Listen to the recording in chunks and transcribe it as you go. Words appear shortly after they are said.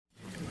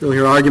We'll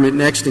hear argument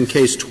next in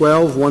Case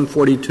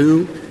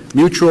 12-142,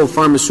 Mutual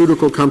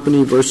Pharmaceutical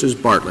Company versus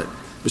Bartlett.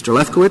 Mr.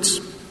 Lefkowitz.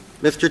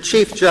 Mr.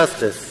 Chief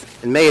Justice,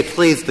 and may it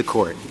please the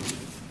Court,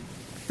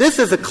 this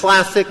is a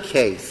classic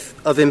case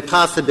of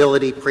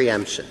impossibility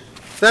preemption.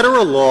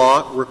 Federal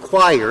law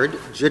required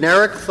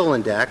generic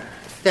Solindac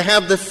to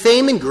have the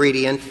same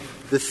ingredient,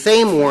 the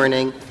same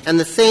warning, and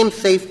the same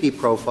safety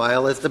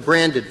profile as the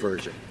branded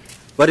version.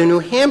 But a New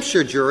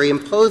Hampshire jury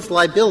imposed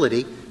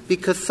liability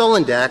because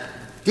Solindac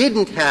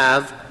didn't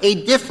have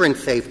a different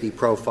safety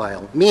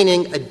profile,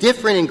 meaning a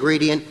different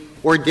ingredient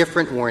or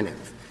different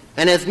warnings.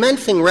 And as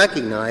Mensing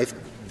recognized,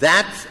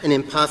 that's an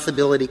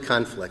impossibility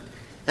conflict.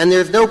 And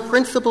there's no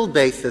principled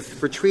basis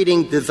for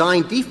treating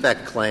design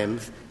defect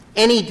claims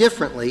any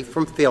differently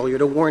from failure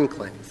to warn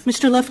claims.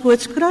 Mr.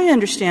 Lefkowitz, could I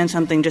understand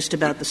something just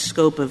about the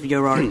scope of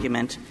your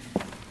argument?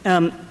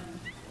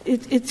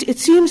 It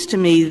seems to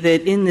me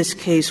that in this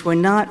case we're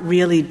not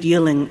really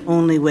dealing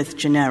only with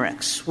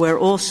generics. We're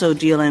also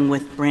dealing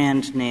with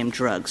brand-name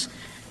drugs.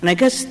 And I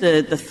guess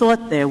the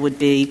thought there would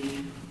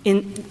be,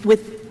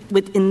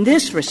 in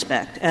this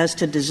respect, as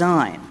to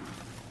design,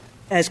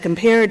 as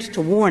compared to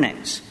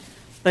warnings,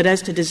 but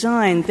as to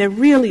design, they're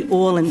really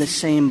all in the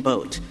same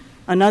boat.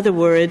 In other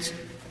words,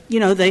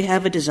 they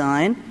have a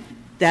design.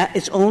 That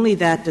it's only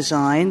that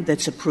design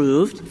that's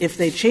approved. If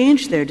they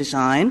change their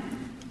design,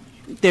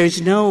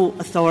 there's no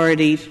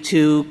authority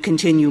to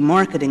continue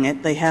marketing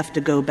it. They have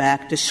to go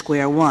back to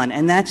square one.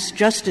 And that's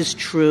just as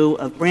true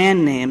of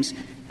brand names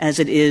as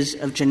it is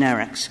of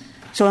generics.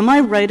 So am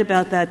I right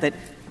about that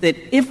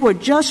if we're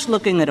just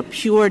looking at a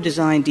pure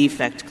design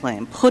defect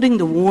claim, putting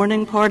the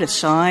warning part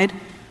aside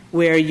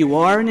where you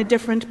are in a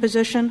different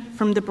position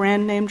from the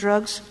brand name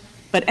drugs,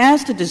 but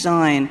as to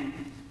design,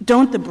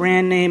 don't the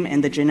brand name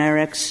and the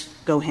generics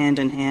go hand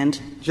in hand?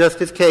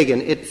 Justice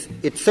Kagan,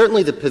 it's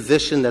certainly the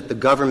position that the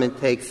government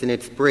takes in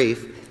its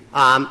brief.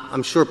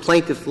 I'm sure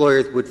plaintiffs'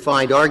 lawyers would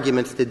find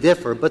arguments to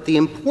differ, but the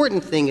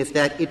important thing is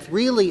that it's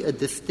really a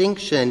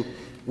distinction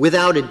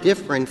without a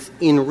difference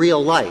in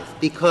real life,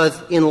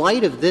 because in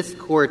light of this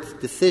Court's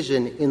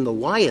decision in the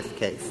Wyeth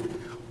case,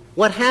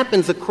 what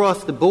happens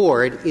across the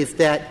board is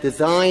that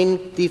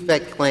design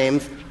defect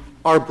claims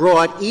are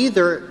brought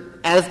either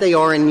as they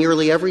are in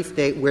nearly every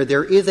state where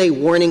there is a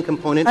warning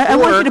component. I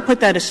want you to put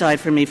that aside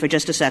for me for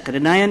just a second.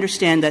 And I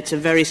understand that's a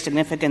very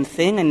significant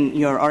thing in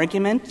your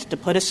argument to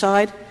put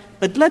aside.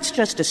 But let's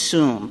just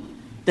assume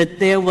that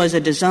there was a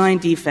design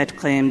defect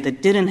claim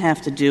that didn't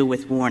have to do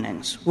with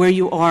warnings, where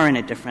you are in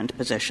a different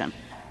position.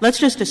 Let's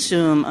just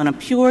assume on a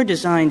pure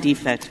design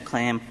defect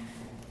claim,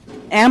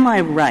 am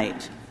I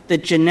right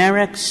that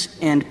generics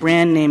and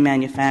brand name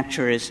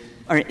manufacturers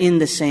are in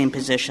the same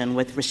position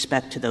with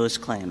respect to those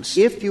claims?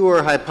 If you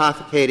are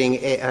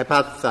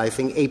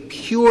hypothesizing a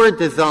pure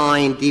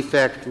design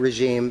defect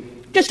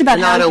regime, just about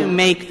how to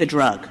make the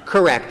drug.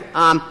 Correct.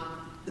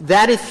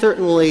 That is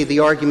certainly the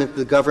argument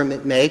the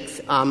government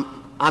makes.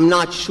 I'm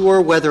not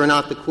sure whether or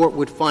not the Court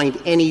would find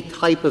any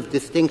type of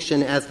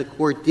distinction as the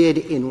Court did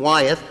in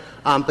Wyeth.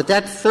 But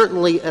that's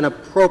certainly an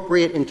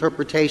appropriate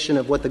interpretation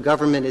of what the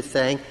government is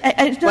saying.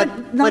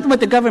 Not what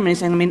the government is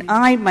saying. I mean,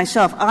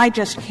 I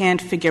just can't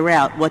figure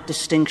out what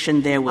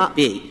distinction there would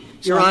be.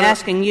 So Your I'm Honor,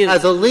 asking you.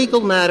 As a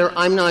legal matter,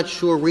 I'm not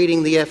sure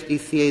reading the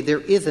FDCA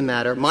there is a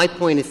matter. My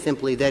point is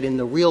simply that in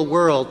the real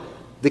world,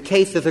 the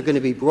cases are going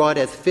to be brought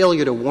as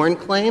failure to warn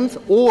claims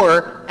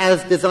or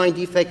as design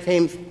defect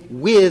claims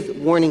with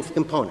warnings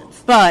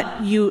components. But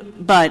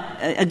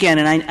again,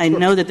 and I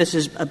know that this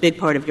is a big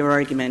part of your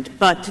argument,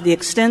 but to the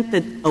extent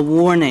that a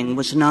warning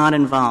was not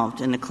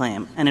involved in the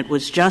claim and it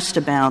was just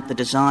about the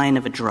design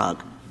of a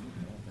drug,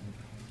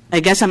 I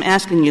guess I'm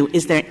asking you,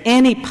 is there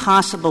any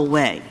possible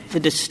way to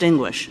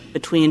distinguish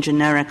between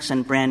generics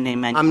and brand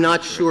name manufacturers? I'm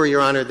not sure, Your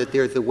Honor, that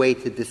there's a way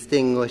to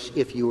distinguish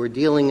if you were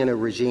dealing in a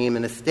regime,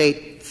 in a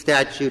state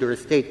statute or a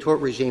state tort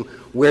regime,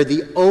 where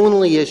the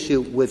only issue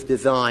was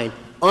design,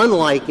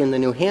 unlike in the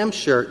New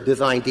Hampshire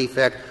design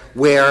defect,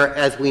 where,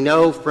 as we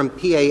know from PA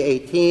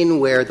 18,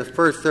 where the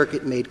First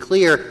Circuit made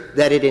clear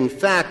that it in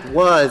fact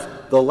was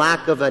the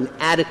lack of an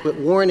adequate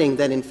warning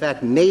that in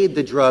fact made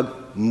the drug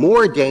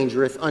more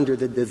dangerous under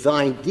the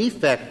design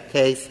defect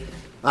case,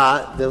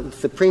 the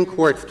Supreme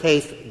Court's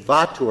case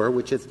Vatur,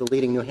 which is the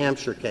leading New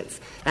Hampshire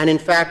case. And in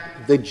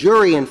fact, the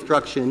jury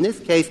instruction in this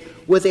case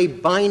was a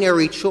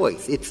binary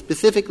choice. It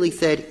specifically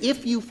said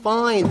if you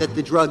find that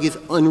the drug is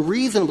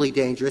unreasonably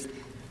dangerous,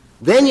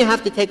 then you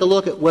have to take a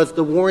look at was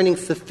the warning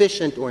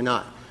sufficient or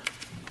not.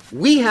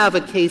 We have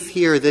a case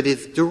here that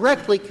is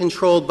directly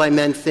controlled by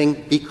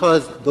Mensing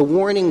because the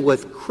warning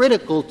was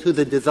critical to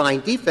the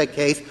design defect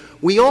case.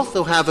 We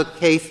also have a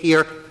case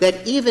here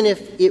that even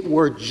if it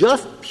were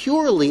just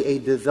purely a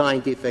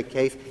design defect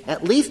case,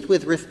 at least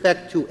with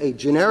respect to a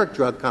generic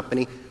drug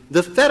company,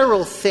 the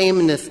federal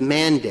sameness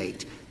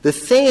mandate, the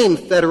same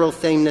federal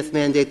sameness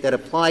mandate that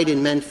applied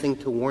in Mensing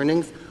to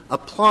warnings,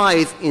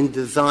 applies in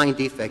design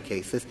defect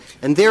cases.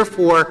 And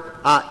therefore,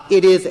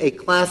 it is a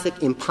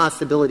classic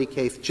impossibility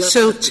case. Just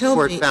so as the tell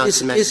Court me, found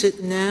is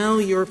it now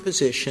your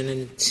position,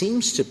 and it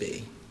seems to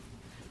be,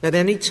 that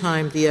any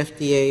time the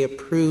FDA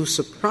approves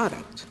a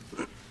product,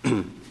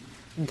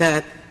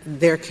 that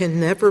there can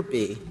never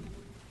be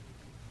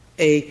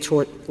a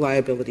tort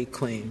liability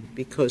claim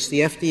because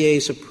the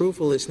FDA's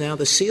approval is now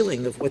the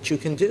ceiling of what you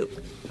can do?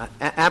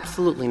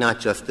 Absolutely not,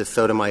 Justice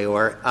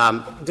Sotomayor.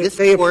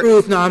 They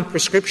approve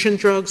non-prescription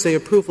drugs. They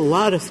approve a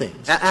lot of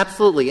things.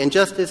 Absolutely. And,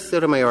 Justice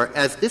Sotomayor,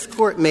 as this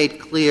Court made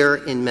clear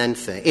in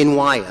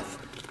Wyeth,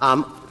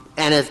 and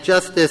as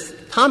Justice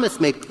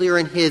Thomas made clear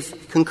in his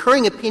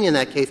concurring opinion in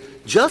that case,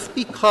 just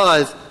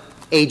because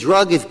a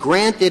drug is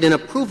granted an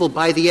approval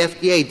by the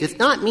FDA does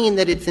not mean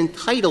that it's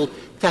entitled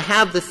to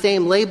have the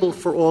same label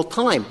for all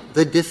time.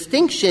 The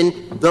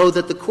distinction, though,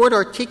 that the Court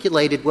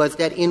articulated was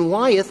that in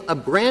Wyeth, a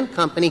brand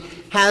company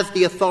has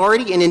the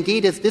authority and,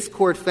 indeed, as this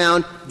Court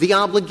found, the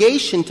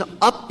obligation to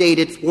update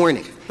its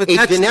warning. But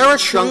that's not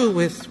true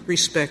with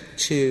respect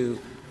to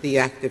the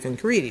active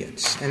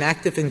ingredients. An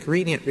active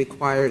ingredient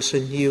requires a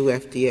new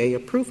FDA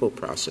approval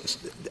process.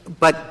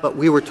 But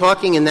we were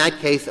talking in that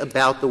case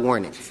about the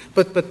warnings.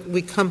 But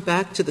we come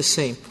back to the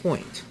same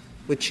point,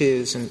 which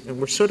is, and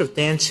we're sort of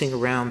dancing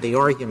around the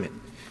argument,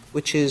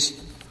 which is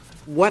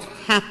what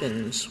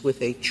happens with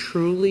a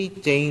truly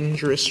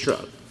dangerous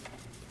drug,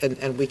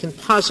 and we can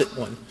posit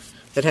one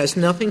that has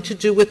nothing to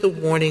do with the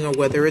warning or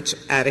whether it's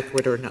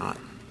adequate or not,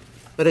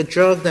 but a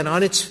drug that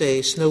on its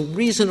face no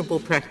reasonable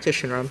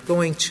practitioner — I'm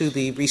going to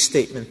the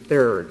restatement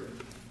third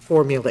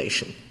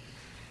formulation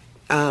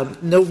 —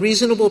 no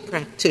reasonable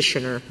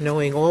practitioner,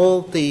 knowing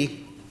all the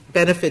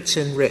benefits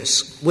and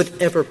risks, would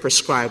ever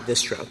prescribe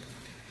this drug.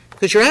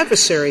 Because your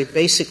adversary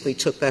basically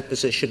took that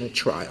position at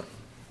trial.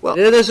 Well,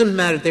 it doesn't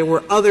matter. There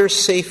were other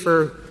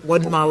safer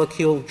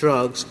one-molecule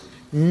drugs.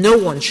 No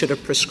one should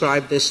have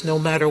prescribed this, no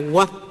matter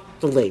what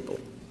the label.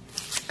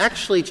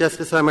 Actually,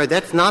 Justice Sotomayor,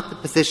 that's not the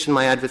position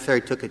my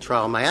adversary took at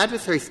trial. My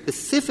adversary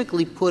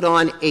specifically put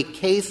on a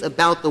case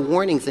about the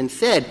warnings and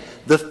said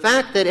the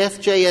fact that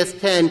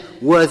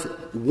SJS-10 was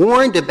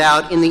warned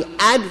about in the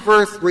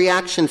adverse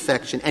reaction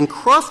section and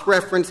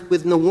cross-referenced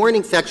within the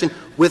warning section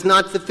was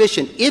not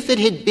sufficient. If it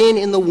had been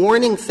in the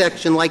warning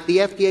section like the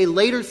FDA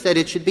later said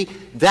it should be,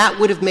 that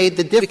would have made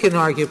the difference. We can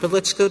argue, but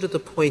let's go to the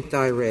point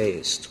I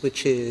raised,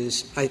 which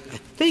is I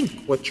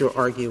think what you're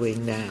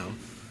arguing now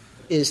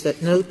is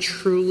that no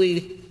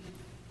truly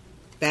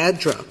bad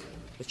drug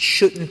that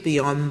shouldn't be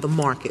on the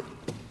market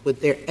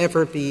would there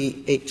ever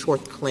be a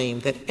tort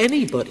claim that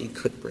anybody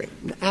could bring.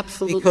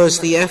 Absolutely. Because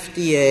the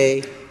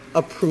FDA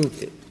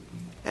approved it.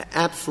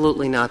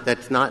 Absolutely not.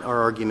 That's not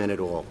our argument at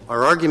all.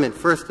 Our argument,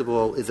 first of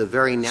all, is a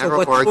very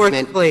narrow argument. So what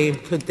tort claim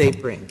could they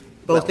bring,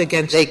 both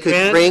against the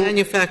brand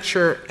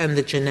manufacturer and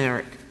the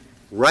generic?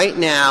 Right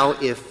now,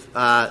 if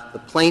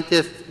the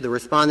plaintiff, the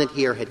respondent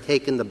here, had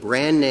taken the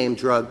brand-name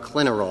drug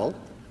Clinarol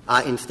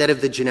instead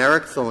of the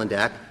generic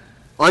Solindac,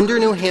 under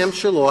New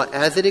Hampshire law,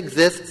 as it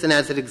exists and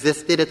as it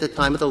existed at the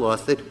time of the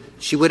lawsuit,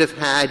 she would have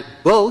had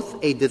both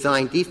a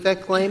design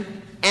defect claim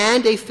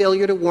and a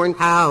failure to warn.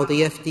 How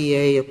the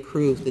FDA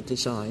approved the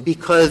design?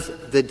 Because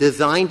the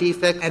design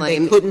defect claim —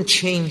 And they couldn't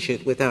change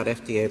it without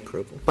FDA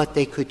approval. But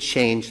they could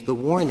change the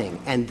warning.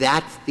 And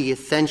that's the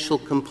essential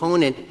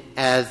component,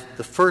 as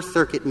the First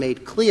Circuit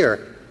made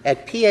clear.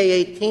 At PA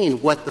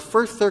 18, what the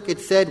First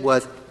Circuit said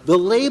was the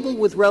label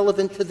was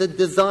relevant to the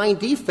design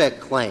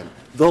defect claim.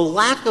 The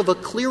lack of a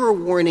clearer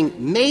warning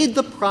made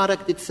the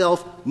product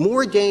itself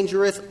more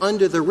dangerous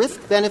under the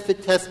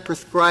risk-benefit test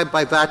prescribed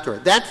by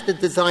VATRA. That's the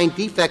design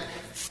defect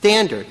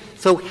standard.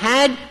 So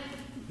had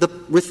the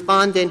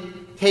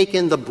respondent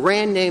taken the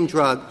brand-name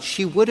drug,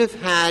 she would have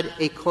had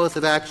a cause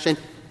of action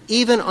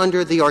even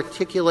under the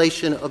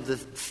articulation of the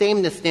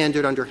sameness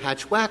standard under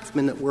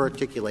Hatch-Waxman that we're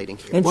articulating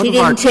here. And she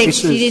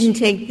didn't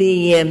take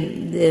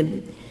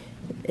the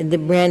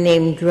brand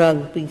name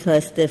drug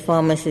because the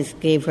pharmacist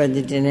gave her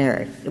the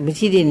generic. But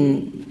she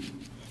didn't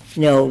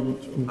know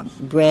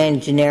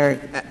brand generic.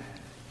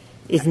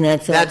 Isn't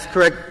that so? That's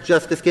correct,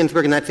 Justice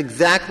Ginsburg, and that's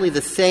exactly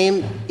the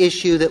same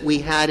issue that we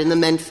had in the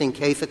Mensing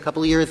case a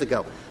couple of years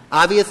ago.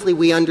 Obviously,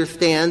 we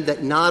understand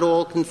that not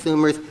all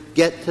consumers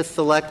get to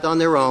select on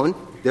their own.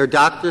 Their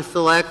doctors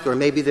select, or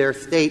maybe their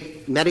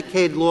state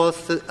Medicaid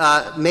laws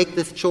make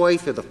this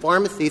choice, or the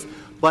pharmacies.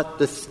 But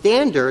the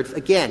standards,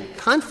 again,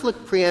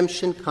 conflict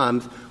preemption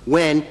comes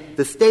when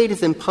the state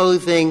is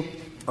imposing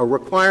a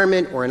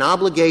requirement or an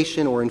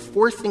obligation or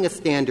enforcing a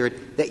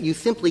standard that you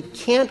simply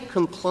can't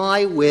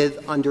comply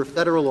with under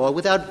federal law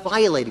without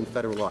violating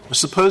federal law.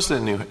 Suppose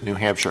that New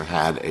Hampshire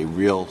had a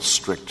real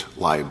strict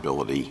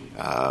liability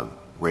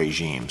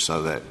regime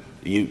so that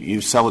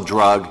you sell a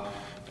drug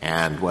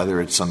and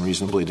whether it's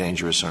unreasonably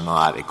dangerous or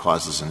not, it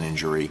causes an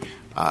injury,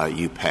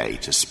 you pay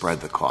to spread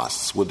the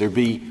costs. Would there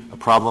be a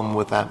problem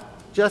with that?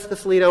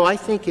 Justice Alito, I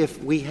think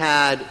if we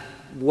had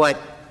what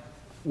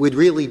would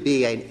really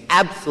be an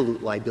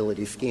absolute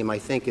liability scheme, I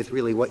think is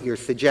really what you're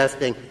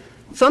suggesting,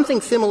 something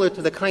similar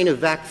to the kind of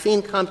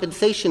vaccine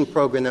compensation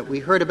program that we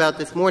heard about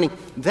this morning,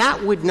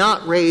 that would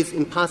not raise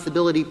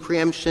impossibility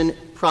preemption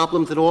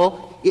problems at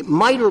all. It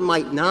might or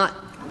might not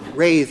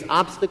raise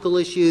obstacle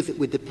issues. It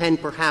would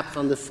depend perhaps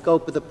on the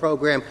scope of the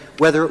program,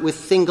 whether it was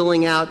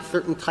singling out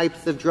certain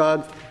types of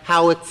drugs,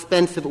 how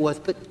expensive it was.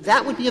 But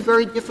that would be a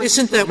very different.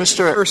 Isn't that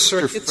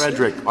Mr.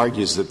 Frederick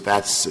argues that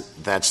that's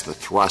the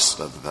thrust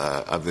of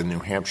the New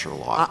Hampshire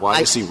law.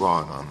 Why is he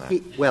wrong on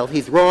that?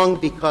 He's wrong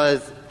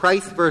because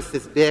Price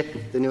versus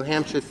Bick, the New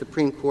Hampshire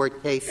Supreme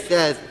Court case,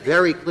 says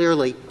very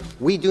clearly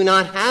we do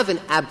not have an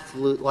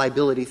absolute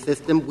liability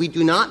system. We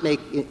do not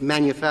make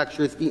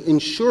manufacturers the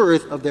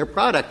insurers of their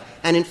product.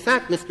 And in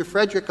fact, Mr.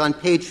 Frederick, on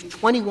page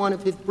 21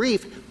 of his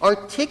brief,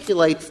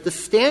 articulates the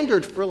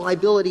standard for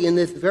liability in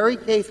this very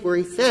case where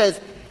he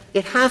says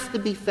it has to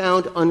be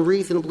found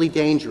unreasonably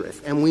dangerous.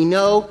 And we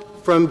know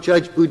from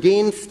Judge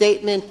Boudin's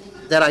statement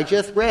that I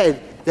just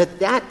read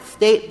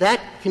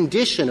that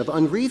condition of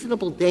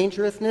unreasonable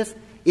dangerousness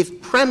is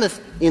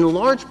premised in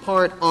large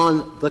part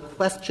on the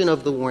question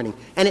of the warning.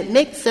 And it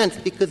makes sense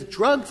because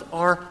drugs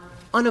are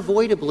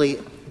unavoidably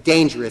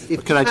dangerous.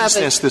 Can I just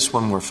ask this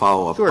one more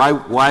follow-up? Sure.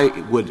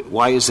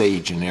 Why is a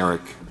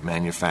generic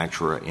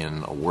manufacturer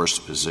in a worse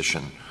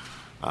position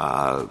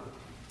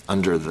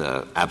under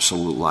the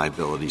absolute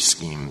liability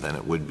scheme than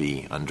it would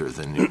be under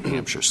the New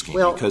Hampshire scheme?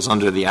 Because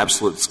under the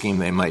absolute scheme,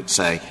 they might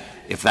say,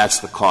 if that's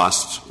the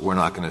cost, we're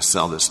not going to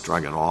sell this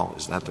drug at all.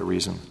 Is that the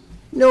reason?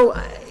 No,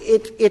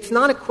 it's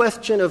not a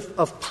question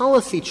of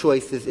policy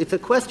choices. It's a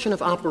question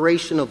of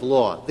operation of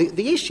law.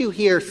 The issue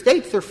here,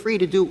 states are free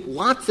to do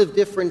lots of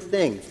different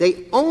things.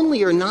 They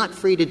only are not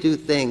free to do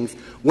things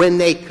when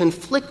they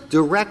conflict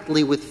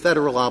directly with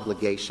federal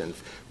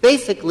obligations.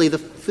 Basically, the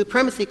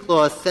Supremacy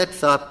Clause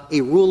sets up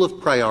a rule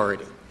of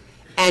priority.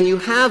 And you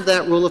have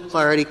that rule of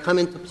priority come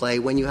into play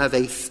when you have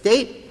a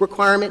state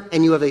requirement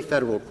and you have a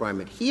federal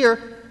requirement.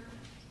 Here,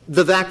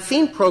 the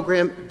vaccine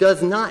program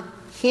does not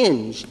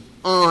hinge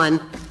on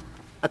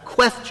a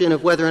question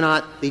of whether or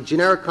not the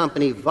generic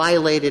company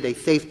violated a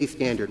safety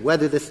standard,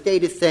 whether the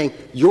state is saying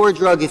your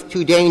drug is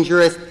too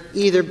dangerous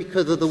either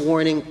because of the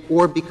warning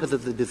or because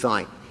of the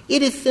design.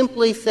 It is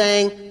simply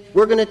saying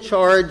we're going to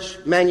charge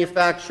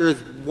manufacturers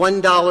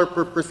 $1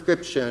 per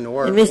prescription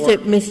or Mr.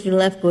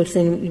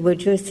 Lefkowitz,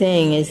 what you're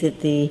saying is that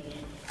the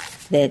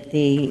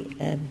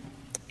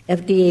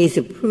FDA's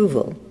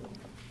approval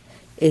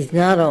is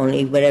not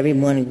only what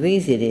everyone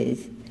agrees it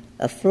is,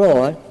 a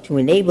floor to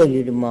enable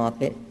you to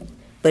market,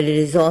 but it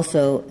is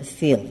also a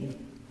ceiling.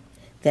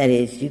 That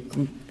is,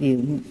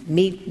 you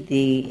meet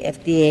the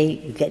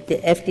FDA, you get the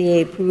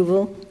FDA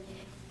approval,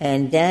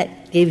 and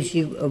that gives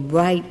you a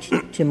right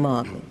to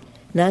market,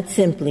 not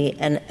simply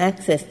an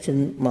access to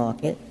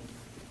market,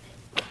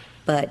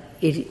 but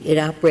it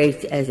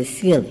operates as a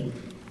ceiling.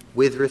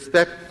 With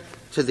respect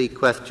to the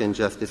question,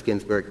 Justice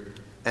Ginsburg,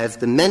 as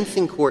the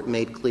Mensing Court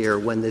made clear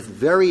when this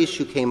very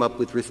issue came up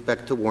with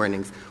respect to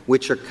warnings,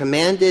 which are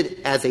commanded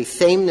as a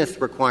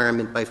sameness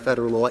requirement by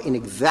federal law in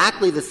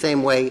exactly the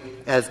same way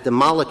as the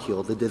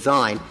molecule, the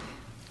design,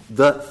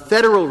 the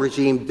federal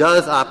regime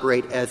does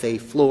operate as a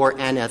floor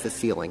and as a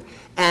ceiling.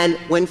 And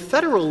when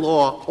federal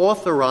law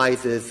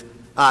authorizes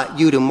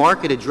you to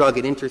market a drug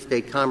in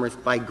interstate commerce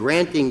by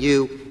granting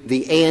you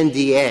the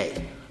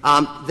ANDA,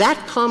 that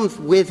comes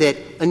with it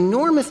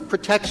enormous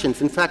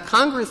protections. In fact,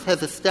 Congress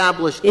has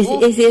established.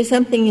 Is there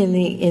something in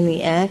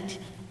the Act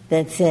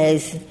that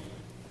says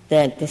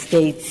that the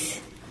states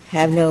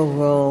have no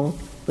role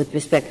with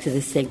respect to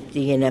the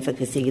safety and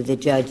efficacy of the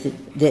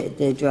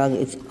drug?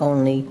 It's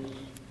only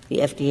the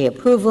FDA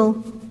approval.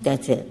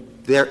 That's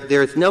it.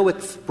 There's no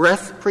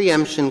express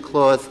preemption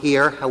clause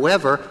here.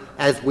 However,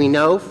 as we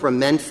know from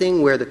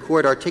Mensing, where the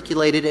Court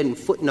articulated it in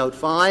footnote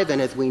 5,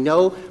 and as we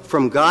know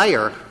from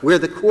Geyer, where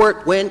the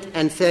Court went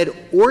and said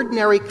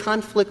ordinary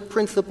conflict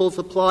principles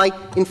apply.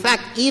 In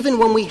fact, even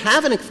when we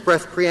have an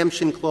express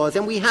preemption clause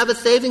and we have a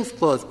savings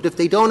clause, but if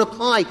they don't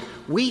apply,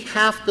 we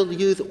have to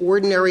use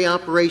ordinary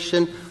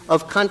operation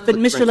of conflict.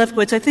 But, Mr.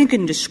 Lefkowitz, I think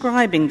in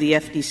describing the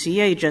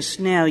FDCA just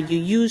now, you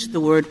used the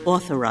word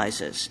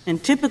authorizes.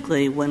 And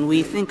typically, when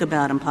we think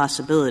about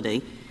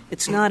impossibility,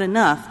 it's not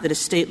enough that a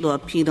state law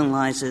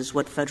penalizes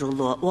what federal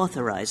law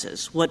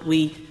authorizes.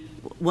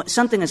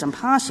 Something is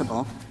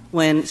impossible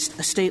when a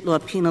state law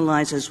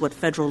penalizes what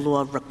federal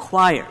law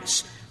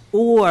requires,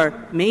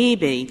 or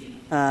maybe,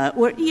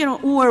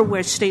 or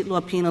where state law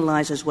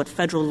penalizes what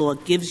federal law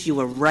gives you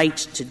a right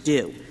to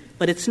do.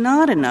 But it's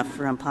not enough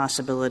for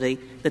impossibility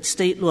that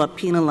state law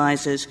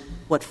penalizes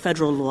what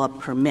federal law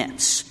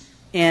permits.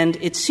 And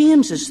it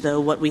seems as though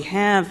what we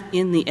have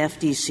in the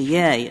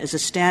FDCA is a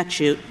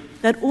statute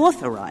that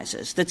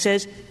authorizes, that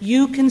says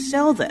you can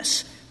sell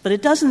this. But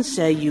it doesn't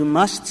say you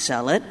must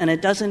sell it, and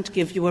it doesn't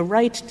give you a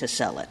right to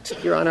sell it.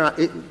 Your Honor,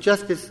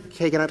 Justice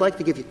Kagan, I'd like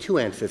to give you two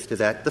answers to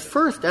that. The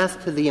first, as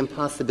to the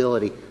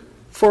impossibility,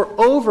 for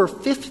over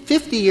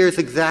 50 years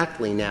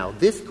exactly now,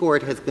 this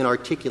Court has been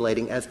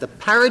articulating as the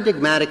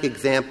paradigmatic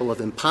example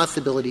of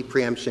impossibility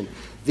preemption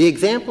the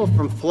example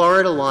from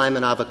Florida lime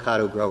and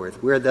avocado growers,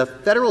 where the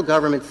federal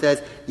government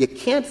says you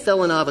can't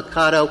sell an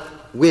avocado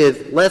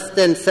with less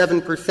than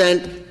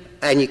 7%,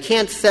 and you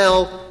can't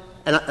sell,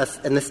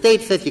 and the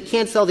state says you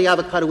can't sell the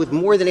avocado with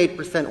more than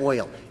 8%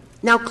 oil.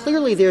 Now,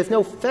 clearly, there's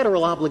no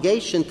federal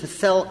obligation to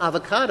sell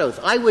avocados.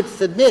 I would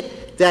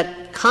submit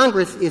that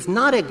Congress is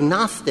not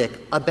agnostic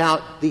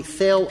about the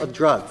sale of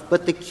drugs.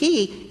 But the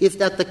key is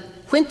that the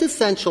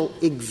quintessential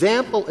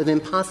example of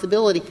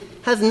impossibility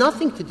has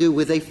nothing to do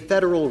with a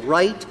federal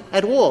right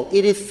at all.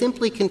 It is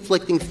simply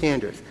conflicting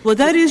standards. Well,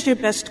 that is your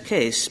best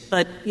case.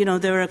 But,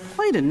 there are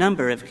quite a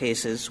number of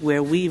cases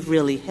where we've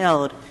really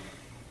held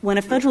when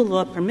a federal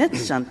law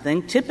permits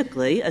something,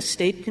 typically a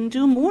state can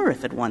do more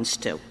if it wants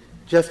to.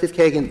 Justice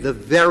Kagan, the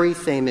very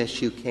same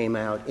issue came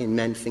out in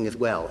Mensing as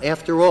well.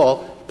 After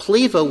all,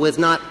 PLEVA was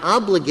not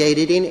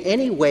obligated in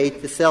any way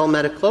to sell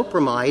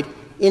metoclopramide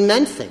in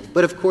Mensing.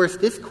 But, of course,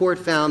 this Court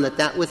found that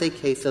that was a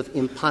case of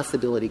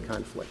impossibility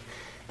conflict.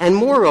 And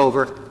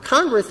moreover,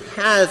 Congress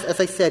has, as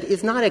I said,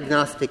 is not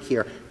agnostic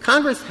here.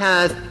 Congress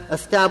has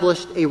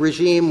established a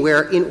regime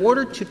where in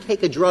order to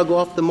take a drug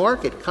off the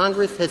market,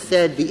 Congress has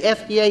said the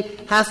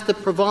FDA has to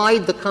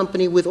provide the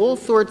company with all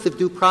sorts of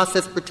due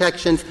process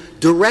protections,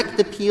 direct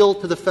appeal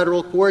to the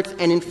federal courts,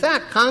 and in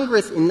fact,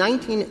 Congress in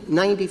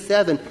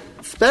 1997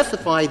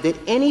 specified that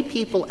any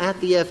people at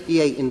the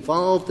FDA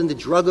involved in the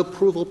drug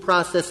approval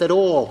process at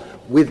all,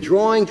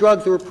 withdrawing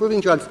drugs or approving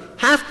drugs,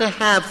 have to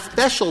have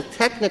special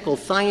technical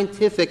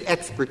scientific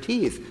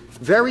expertise,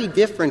 very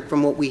different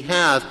from what we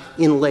have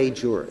in lay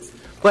jurors.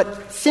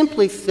 But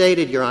simply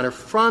stated, Your Honor,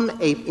 from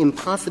an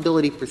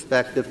impossibility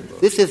perspective,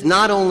 this is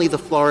not only the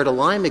Florida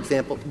Lyme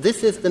example,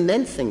 this is the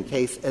Mensing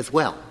case as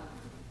well.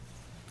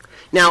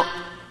 Now,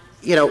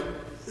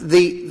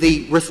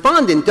 the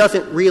respondent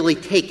doesn't really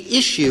take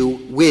issue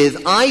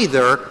with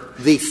either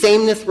the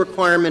sameness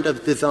requirement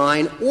of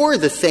design or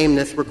the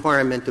sameness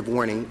requirement of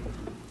warning.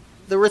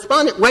 The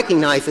respondent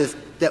recognizes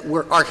that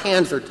our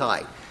hands are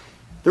tied.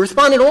 The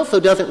respondent also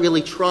doesn't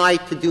really try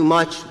to do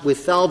much with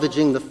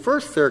salvaging the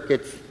First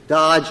Circuit's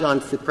dodge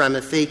on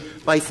supremacy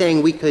by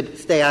saying we could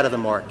stay out of the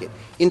market.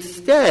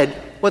 Instead,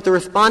 what the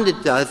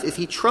respondent does is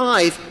he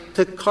tries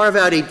to carve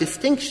out a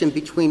distinction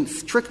between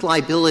strict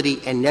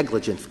liability and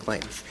negligence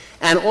claims.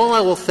 And all I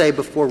will say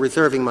before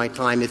reserving my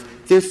time is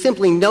there's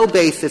simply no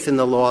basis in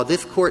the law.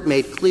 This Court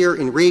made clear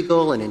in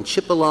Regal and in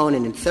Cipollone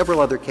and in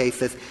several other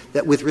cases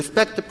that with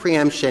respect to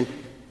preemption,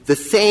 the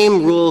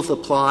same rules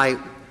apply.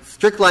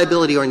 Strict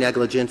liability or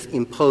negligence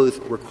impose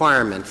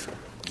requirements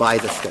by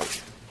the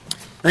state.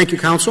 Thank you,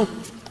 counsel.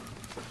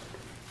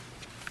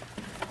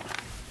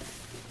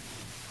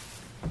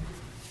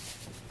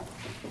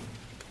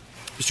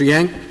 Mr.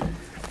 Yang.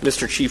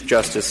 Mr. Chief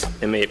Justice,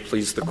 and may it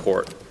please the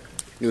Court.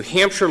 New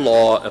Hampshire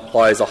law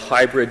applies a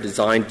hybrid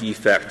design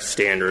defect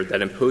standard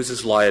that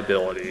imposes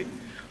liability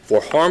for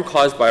harm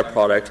caused by a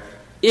product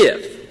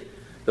if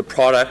the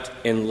product,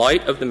 in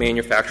light of the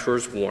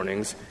manufacturer's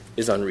warnings,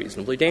 is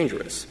unreasonably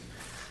dangerous.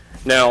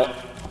 Now,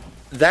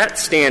 that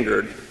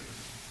standard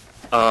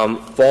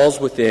falls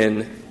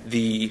within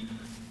the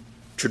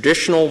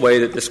traditional way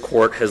that this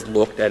Court has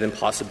looked at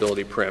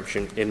impossibility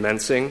preemption in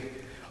Mensing.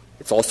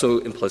 It's also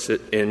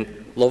implicit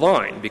in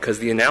Levine, because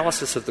the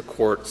analysis of the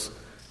Court's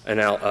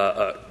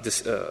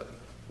the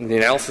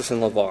analysis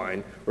in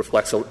Levine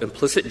reflects an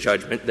implicit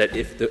judgment that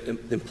if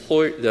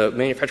the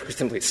manufacturer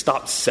simply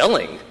stopped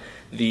selling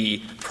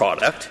the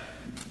product,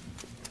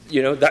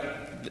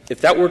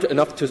 if that were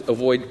enough to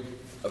avoid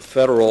a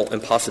federal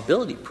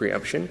impossibility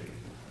preemption,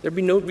 there'd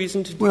be no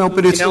reason to do Well,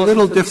 but it's a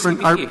little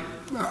different.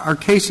 Our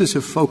cases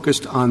have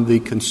focused on the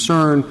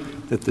concern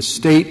that the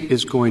state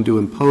is going to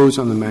impose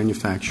on the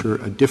manufacturer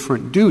a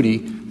different duty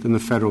than the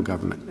federal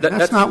government.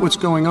 That's not what's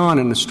going on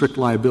in the strict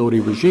liability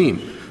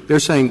regime. They're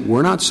saying,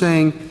 we're not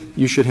saying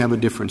you should have a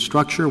different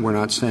structure. We're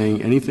not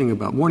saying anything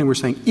about warning. We're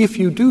saying if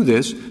you do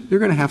this, you're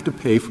going to have to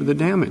pay for the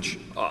damage.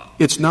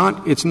 It's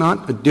not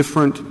a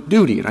different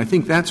duty. And I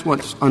think that's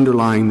what's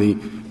underlying the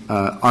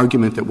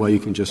argument that, well, you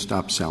can just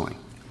stop selling,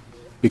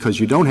 because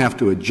you don't have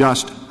to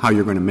adjust how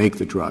you're going to make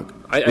the drug.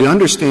 We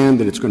understand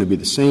that it's going to be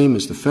the same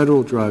as the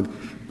federal drug,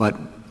 but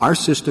our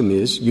system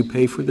is you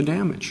pay for the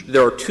damage.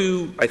 There are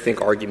two, I think,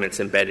 arguments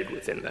embedded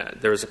within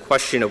that. There is a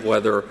question of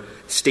whether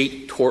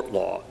state tort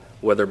law,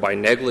 whether by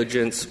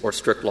negligence or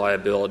strict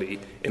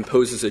liability,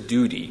 imposes a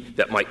duty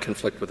that might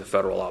conflict with a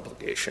federal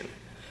obligation.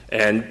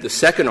 And the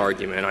second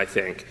argument, I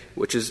think,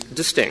 which is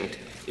distinct,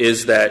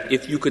 is that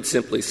if you could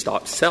simply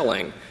stop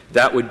selling,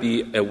 that would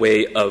be a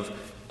way of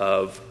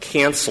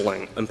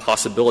canceling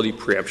impossibility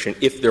preemption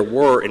if there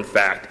were, in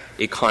fact,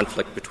 a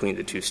conflict between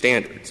the two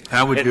standards.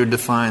 How would you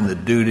define the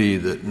duty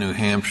that New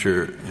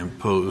Hampshire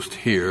imposed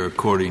here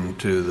according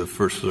to the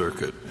First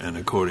Circuit and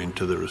according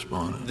to the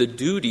respondent? The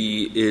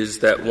duty is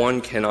that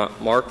one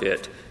cannot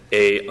market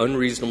a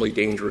unreasonably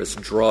dangerous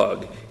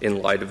drug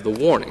in light of the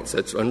warnings.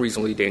 That's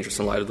unreasonably dangerous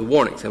in light of the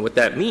warnings. And what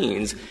that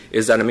means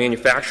is that a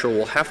manufacturer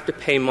will have to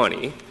pay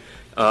money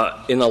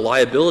in a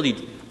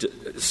liability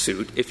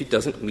suit if it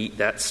doesn't meet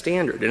that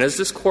standard. And as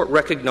this Court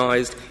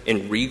recognized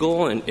in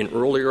Regal and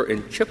earlier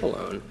in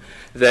Cipollone,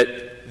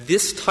 that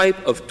this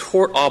type of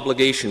tort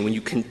obligation, when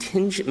you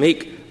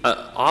make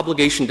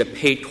obligation to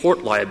pay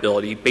tort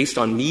liability based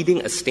on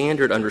meeting a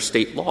standard under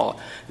state law.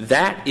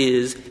 That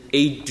is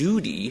a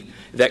duty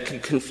that can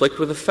conflict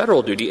with a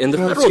federal duty. And the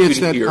federal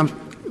duty here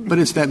but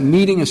it's that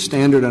meeting a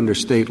standard under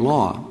state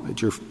law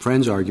that your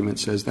friend's argument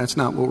says that's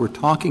not what we're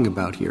talking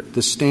about here.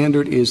 The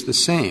standard is the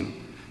same.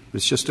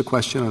 It's just a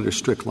question under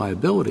strict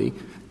liability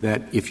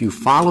that if you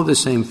follow the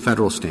same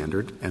federal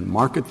standard and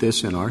market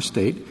this in our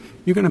state,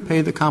 you're going to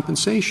pay the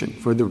compensation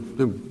for the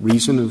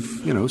reason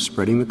of,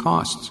 spreading the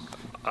costs.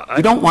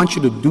 We don't want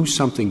you to do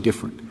something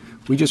different.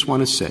 We just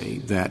want to say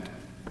that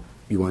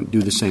you want to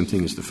do the same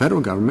thing as the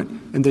federal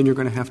government, and then you're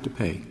going to have to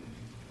pay.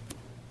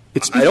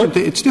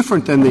 It's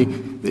different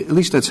than at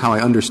least that's how I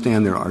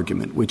understand their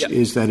argument, which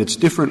is that it's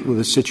different when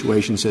the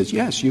situation says,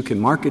 yes, you can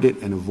market it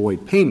and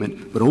avoid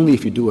payment, but only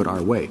if you do it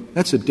our way.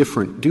 That's a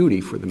different duty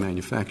for the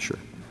manufacturer.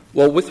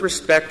 Well, with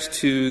respect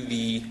to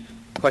the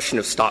question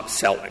of stop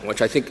selling,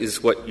 which I think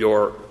is what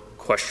your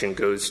question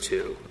goes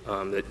to,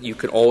 that you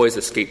can always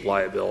escape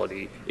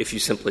liability if you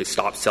simply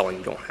stop selling,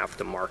 you don't have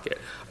to market.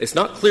 It's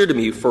not clear to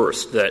me,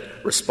 first, that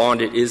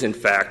Respondent is, in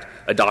fact,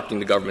 adopting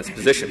the government's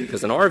position,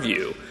 because in our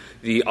view,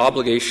 the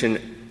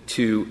obligation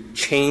to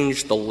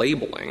change the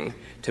labeling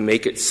to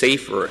make it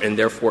safer and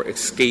therefore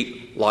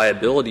escape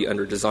liability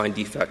under design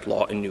defect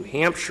law in New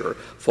Hampshire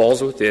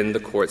falls within the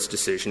Court's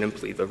decision in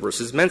Pleva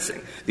versus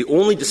Mensing. The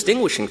only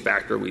distinguishing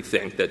factor we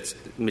think that's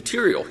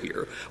material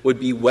here would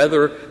be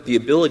whether the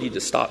ability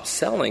to stop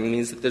selling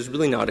means that there's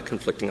really not a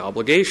conflicting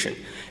obligation.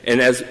 And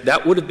as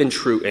that would have been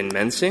true in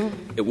Mensing,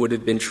 it would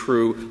have been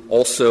true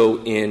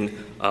also in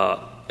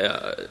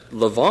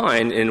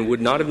Levine, and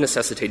would not have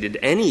necessitated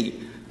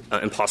any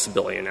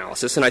impossibility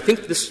analysis. And I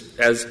think this,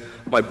 as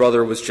my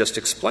brother was just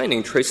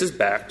explaining, traces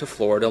back to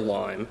Florida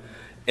lime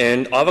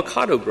and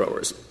avocado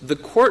growers. The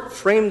Court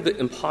framed the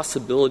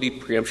impossibility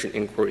preemption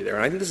inquiry there,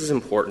 and I think this is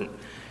important.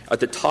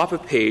 At the top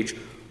of page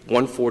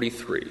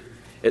 143,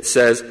 it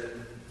says,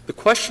 the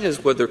question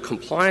is whether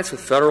compliance with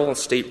federal and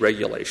state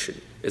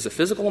regulation is a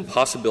physical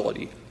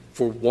impossibility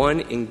for one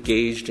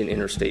engaged in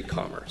interstate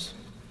commerce.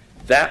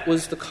 That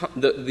was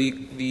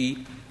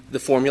the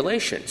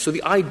formulation. So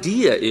the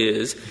idea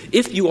is,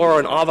 if you are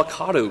an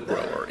avocado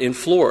grower in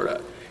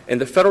Florida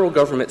and the federal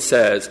government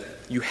says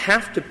you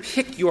have to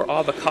pick your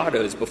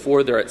avocados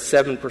before they're at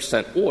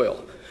 7%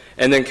 oil,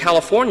 and then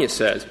California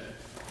says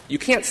you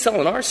can't sell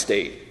in our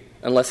state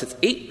unless it's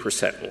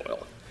 8%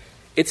 oil,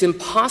 it's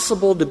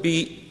impossible to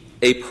be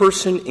a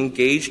person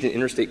engaged in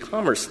interstate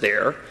commerce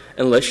there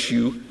unless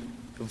you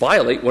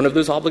violate one of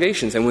those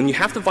obligations. And when you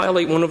have to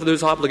violate one of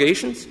those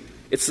obligations,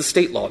 it's the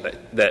state law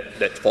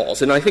that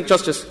falls. And I think,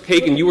 Justice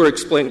Kagan, you were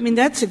explaining. I mean,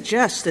 that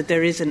suggests that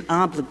there is an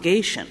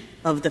obligation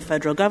of the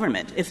federal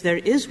government. If there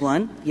is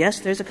one, yes,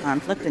 there's a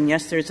conflict, and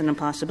yes, there's an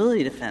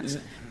impossibility defense.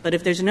 But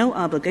if there's no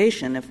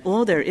obligation, if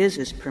all there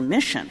is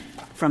permission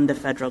from the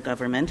federal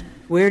government,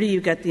 where do you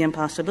get the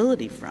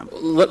impossibility from?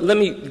 Let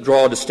me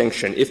draw a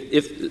distinction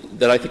if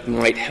that I think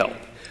might help.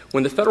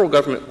 When the federal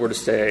government were to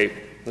say,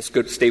 let's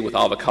stay with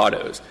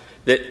avocados,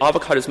 that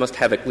avocados must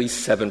have at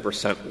least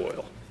 7%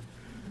 oil.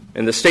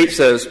 And the state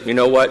says, you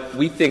know what,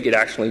 we think it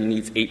actually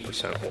needs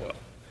 8% oil.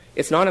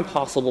 It's not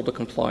impossible to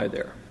comply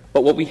there.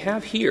 But what we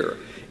have here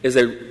is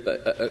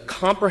a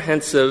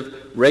comprehensive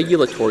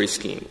regulatory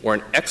scheme where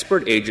an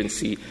expert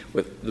agency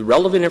with the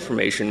relevant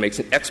information makes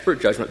an expert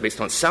judgment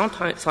based on sound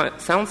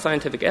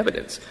scientific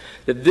evidence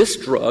that this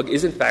drug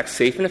is, in fact,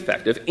 safe and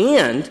effective.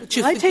 And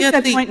I take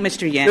that point,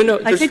 Mr. Yang.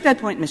 I take that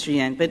point, Mr.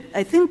 Yang. But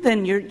I think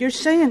then you're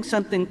saying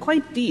something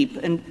quite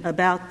deep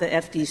about the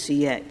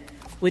FDCA,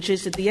 which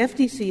is that the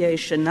FDCA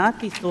should not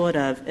be thought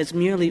of as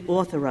merely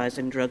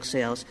authorizing drug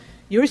sales.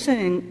 You're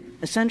saying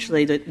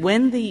essentially that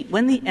when the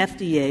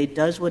FDA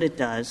does what it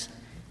does,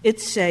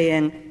 it's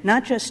saying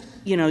not just,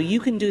 you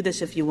can do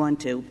this if you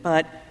want to,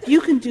 but you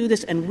can do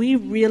this and we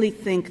really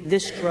think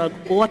this drug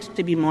ought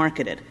to be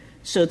marketed,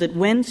 so that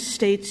when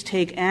states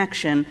take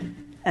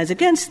action as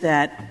against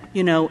that,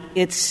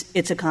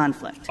 it's a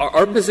conflict.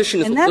 Our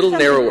position is a little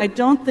narrower. I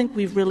don't think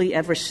we've really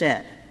ever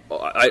said.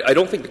 I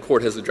don't think the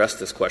Court has addressed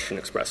this question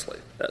expressly.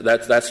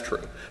 That's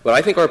true. But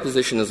I think our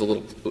position is a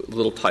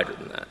little tighter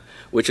than that,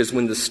 which is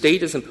when the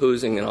state is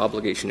imposing an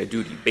obligation, a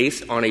duty,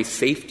 based on a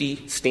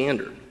safety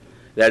standard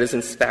that is,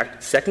 in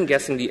fact,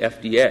 second-guessing the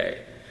FDA,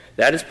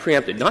 that is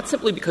preempted, not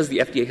simply because the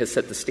FDA has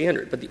set the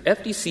standard, but the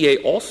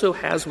FDCA also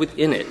has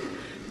within it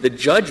the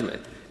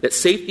judgment that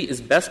safety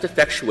is best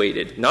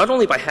effectuated not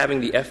only by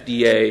having the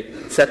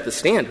FDA set the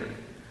standard,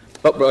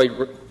 but by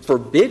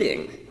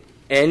forbidding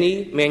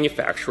any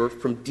manufacturer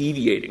from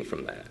deviating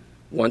from that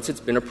once it's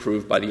been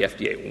approved by the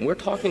FDA. When we're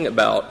talking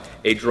about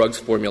a drug's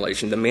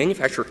formulation, the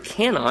manufacturer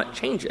cannot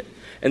change it.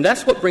 And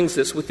that's what brings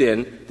this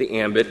within the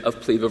ambit of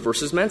Pleva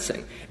versus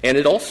Mensing. And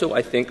it also,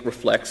 I think,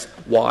 reflects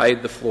why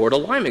the Florida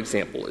lime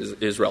example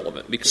is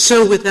relevant. Because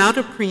so without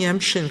a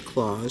preemption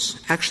clause,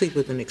 actually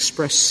with an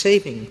express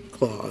saving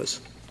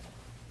clause,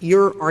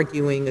 you're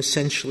arguing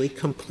essentially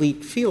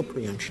complete field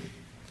preemption.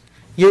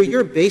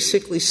 You're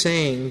basically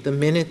saying the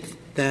minute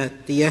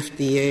that the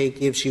FDA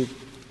gives you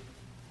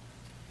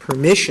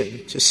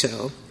permission to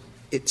sell,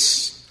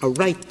 it's a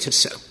right to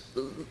sell.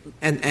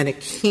 And it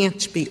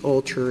can't be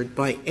altered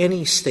by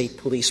any state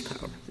police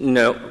power.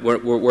 No,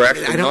 we're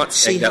actually not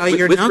saying that. I don't see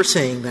how you're not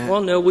saying that.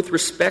 Well, no, with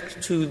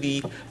respect to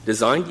the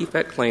design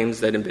defect claims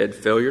that embed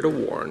failure to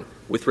warn,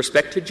 with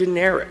respect to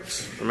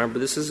generics, remember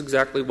this is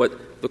exactly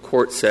what the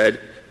Court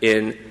said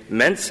in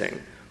Mensing.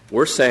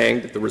 We're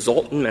saying that the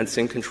result in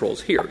Mensing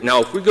controls here.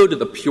 Now, if we go to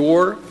the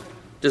pure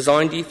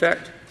design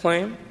defect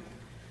claim,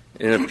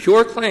 and a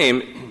pure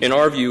claim, in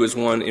our view, is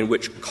one in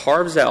which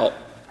carves out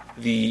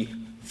the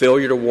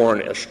failure to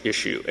warn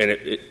issue, and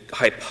it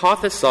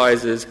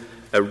hypothesizes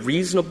a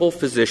reasonable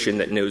physician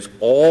that knows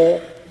all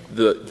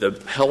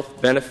the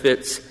health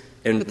benefits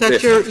and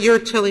but you're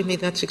telling me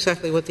that's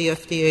exactly what the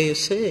FDA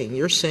is saying.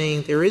 You're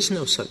saying there is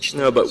no such thing.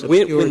 No, but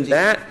when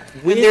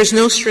there's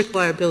no strict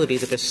liability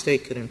that a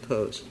state could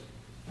impose.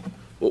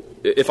 Well,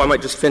 if I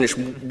might just finish,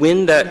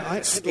 when that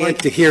I'd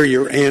like to hear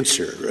your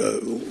answer.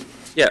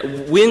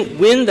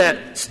 When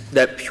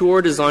that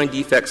pure design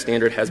defect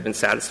standard has been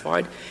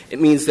satisfied,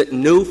 it means that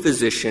no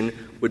physician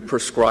would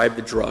prescribe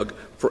the drug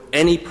for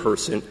any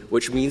person,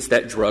 which means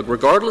that drug,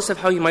 regardless of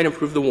how you might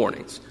improve the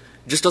warnings,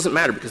 it just doesn't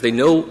matter because they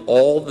know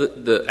all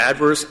the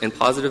adverse and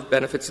positive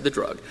benefits of the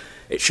drug.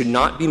 It should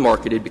not be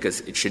marketed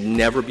because it should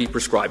never be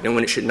prescribed. And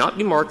when it should not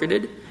be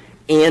marketed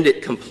and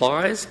it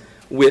complies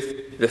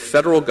with the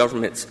federal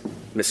government's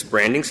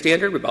misbranding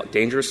standard about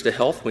dangerous to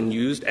health when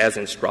used as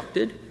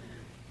instructed,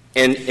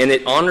 and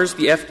it honors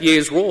the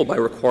FDA's role by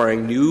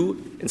requiring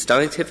new and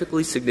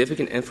scientifically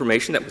significant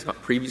information that was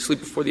not previously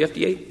before the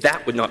FDA,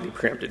 that would not be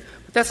preempted.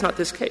 But that's not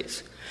this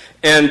case.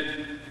 And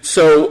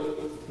so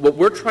what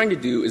we're trying to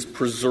do is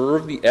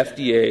preserve the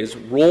FDA's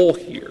role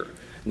here,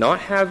 not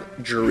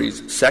have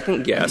juries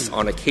second-guess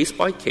on a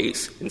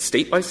case-by-case and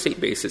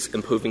state-by-state basis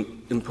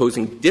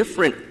imposing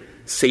different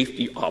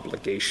safety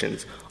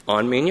obligations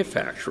on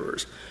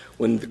manufacturers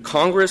when the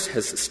Congress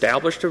has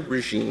established a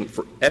regime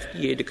for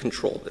FDA to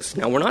control this.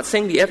 Now, we're not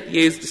saying the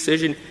FDA's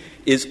decision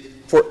is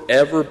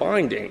forever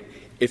binding.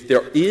 If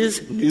there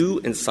is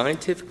new and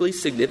scientifically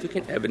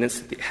significant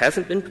evidence that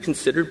hasn't been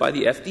considered by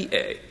the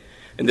FDA,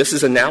 and this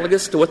is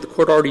analogous to what the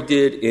Court already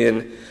did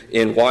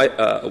in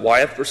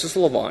Wyeth versus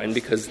Levine,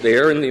 because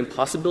there in the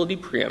impossibility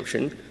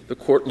preemption, the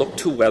Court looked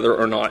to whether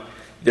or not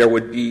there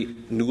would be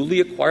newly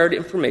acquired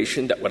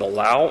information that would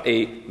allow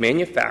a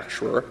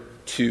manufacturer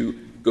to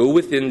go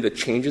within the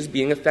changes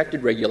being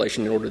affected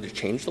regulation in order to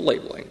change the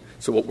labeling.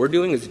 So what we're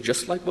doing is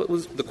just like what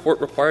was the Court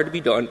required to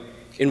be done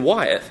in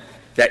Wyeth,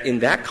 that in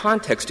that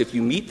context, if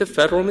you meet the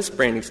federal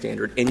misbranding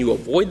standard and you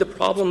avoid the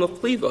problem of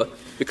PLEVA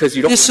because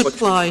you don't — This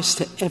applies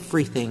to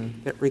everything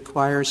that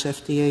requires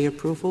FDA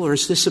approval, or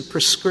is this a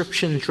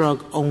prescription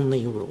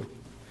drug-only rule?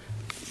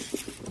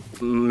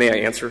 May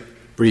I answer?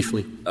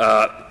 Briefly.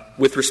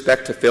 With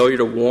respect to failure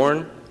to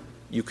warn,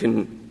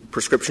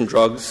 prescription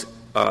drugs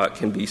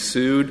can be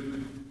sued.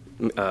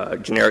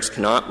 Generics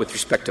cannot. With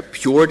respect to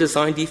pure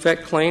design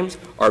defect claims,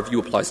 our view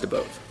applies to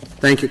both.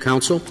 Thank you,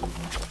 counsel.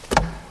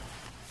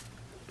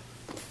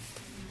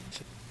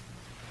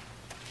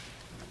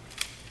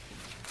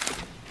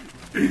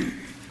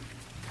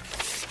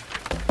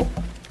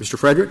 Mr.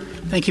 Frederick.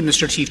 Thank you,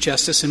 Mr. Chief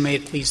Justice, and may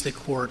it please the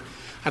Court.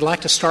 I'd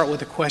like to start with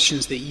the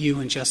questions that you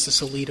and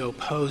Justice Alito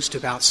posed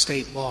about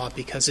state law,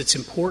 because it's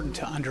important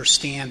to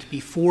understand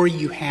before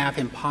you have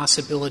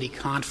impossibility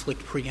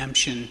conflict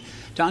preemption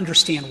to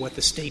understand what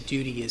the state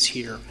duty is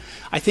here.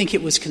 I think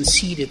it was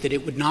conceded that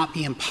it would not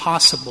be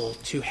impossible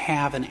to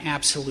have an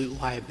absolute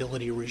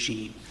liability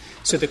regime.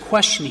 So the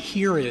question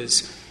here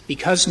is,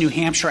 because New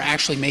Hampshire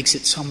actually makes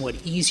it somewhat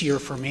easier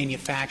for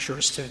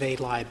manufacturers to evade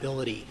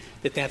liability,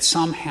 that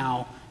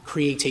somehow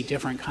creates a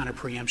different kind of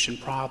preemption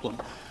problem.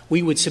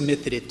 We would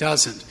submit that it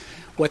doesn't.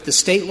 What the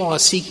state law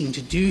is seeking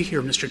to do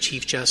here, Mr.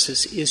 Chief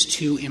Justice, is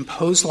to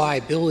impose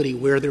liability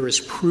where there is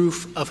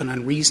proof of an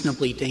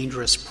unreasonably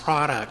dangerous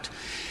product.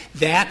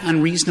 That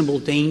unreasonable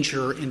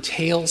danger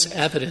entails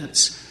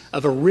evidence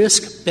of a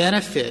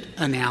risk-benefit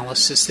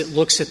analysis that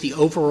looks at the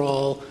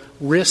overall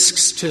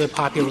risks to the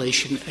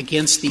population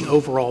against the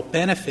overall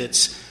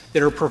benefits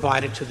that are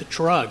provided to the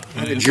drug.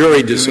 And the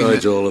jury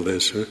decides all of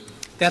this, huh?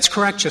 That's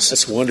correct,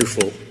 Justice. That's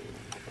wonderful.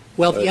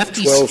 Well, the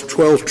FTC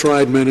 12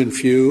 tried men and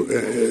few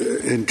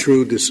and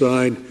true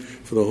decide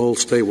for the whole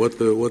state what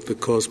the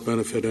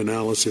cost-benefit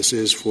analysis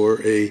is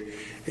for a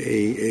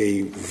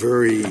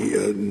very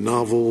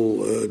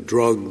novel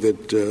drug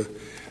that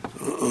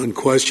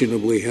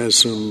unquestionably has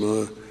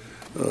some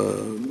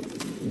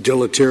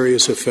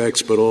deleterious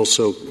effects, but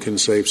also can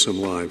save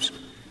some lives.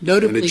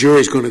 Notably, and the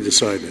jury's going to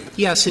decide that.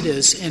 Yes, it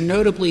is. And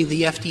notably,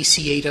 the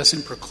FDCA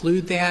doesn't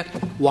preclude that.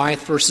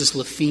 Wyeth versus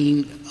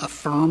Levine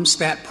affirms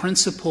that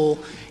principle.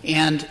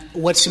 And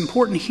what's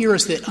important here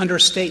is that under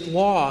state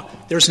law,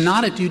 there's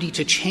not a duty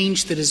to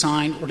change the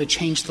design or to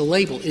change the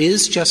label. It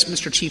is just,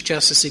 Mr. Chief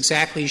Justice,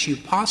 exactly as you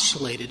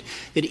postulated,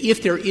 that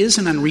if there is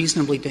an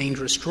unreasonably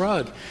dangerous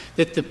drug,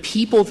 that the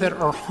people that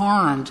are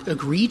harmed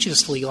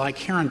egregiously, like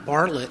Karen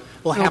Bartlett,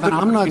 will have an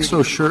opportunity. I'm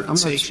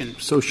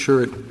not so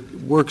sure it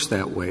works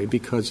that way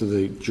because of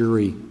the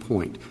jury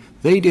point.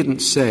 They didn't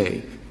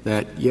say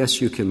that,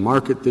 yes, you can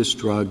market this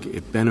drug.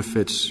 It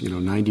benefits,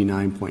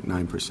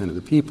 99.9% of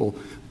the people,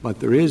 but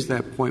there is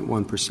that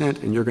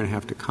 0.1%, and you're going to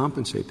have to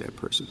compensate that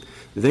person.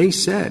 They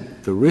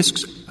said the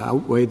risks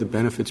outweigh the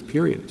benefits,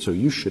 period. So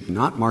you should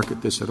not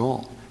market this at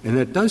all. And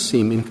that does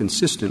seem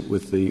inconsistent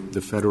with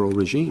the federal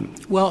regime.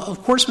 Well,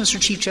 of course, Mr.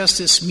 Chief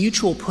Justice,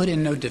 Mutual put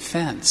in no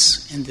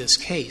defense in this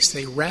case.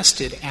 They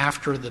rested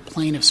after the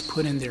plaintiffs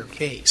put in their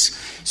case.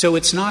 So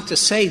it's not to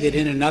say that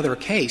in another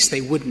case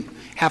they wouldn't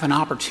have an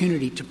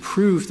opportunity to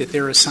prove that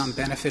there is some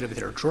benefit of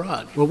their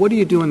drug. Well, what do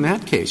you do in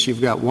that case?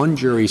 You've got one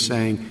jury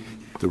saying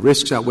the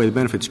risks outweigh the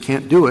benefits,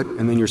 can't do it,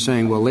 and then you're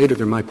saying, well, later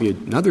there might be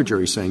another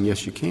jury saying,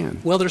 yes, you can.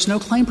 Well, there's no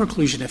claim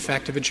preclusion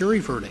effect of a jury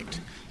verdict.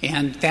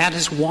 And that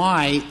is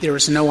why there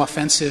is no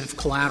offensive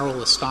collateral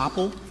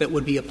estoppel that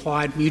would be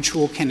applied.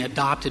 Mutual can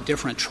adopt a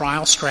different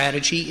trial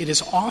strategy. It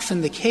is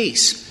often the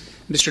case,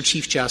 Mr.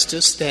 Chief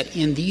Justice, that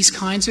in these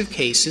kinds of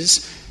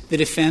cases, the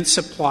defense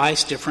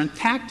applies different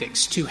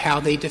tactics to how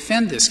they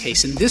defend this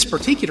case. In this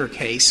particular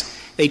case,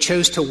 they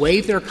chose to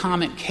waive their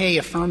Comment K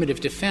affirmative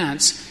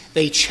defense.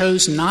 They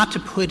chose not to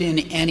put in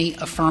any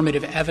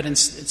affirmative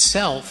evidence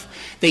itself.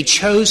 They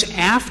chose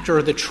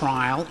after the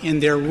trial in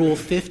their Rule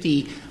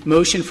 50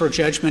 motion for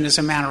judgment as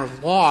a matter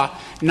of law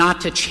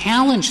not to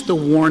challenge the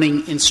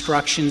warning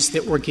instructions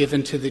that were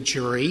given to the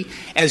jury.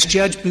 As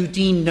Judge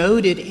Boudin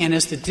noted and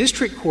as the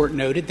district court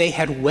noted, they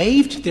had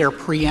waived their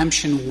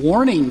preemption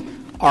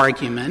warning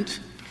argument.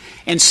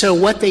 And so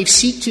what they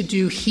seek to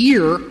do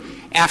here,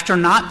 after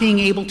not being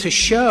able to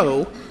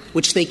show,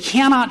 which they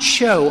cannot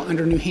show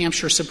under New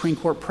Hampshire Supreme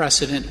Court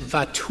precedent,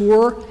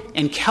 Vautour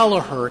and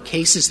Kelleher,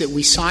 cases that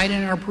we cite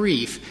in our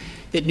brief,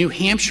 that New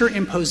Hampshire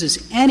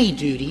imposes any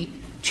duty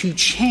to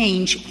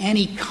change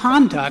any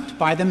conduct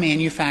by the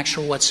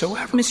manufacturer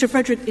whatsoever. Mr.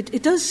 Frederick,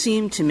 it does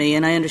seem to me,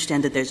 and I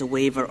understand that there's a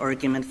waiver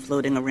argument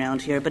floating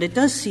around here, but it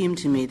does seem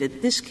to me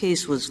that this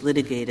case was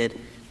litigated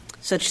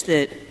such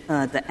that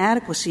the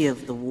adequacy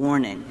of the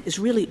warning is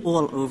really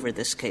all over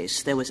this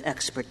case. There was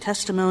expert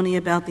testimony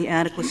about the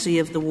adequacy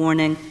of the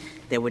warning.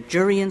 There were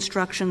jury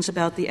instructions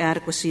about the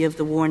adequacy of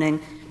the warning.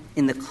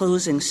 In the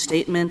closing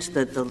statement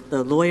that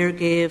the lawyer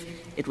gave,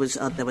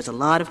 there was a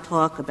lot of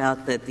talk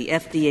about that the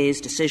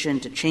FDA's decision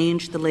to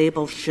change the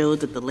label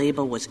showed that the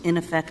label was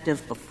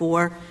ineffective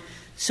before.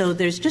 So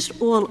there's just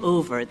all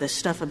over the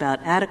stuff about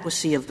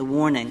adequacy of the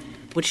warning,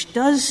 which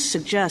does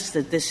suggest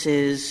that this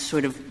is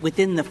sort of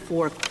within the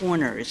four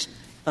corners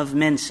of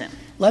Menson.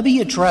 Let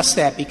me address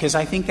that because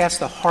I think that's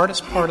the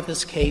hardest part of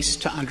this case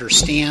to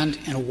understand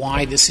and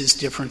why this is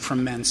different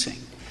from Mensing.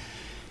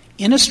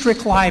 In a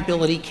strict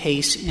liability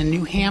case in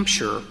New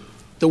Hampshire,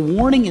 the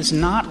warning is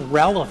not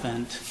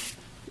relevant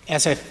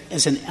as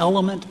an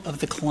element of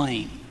the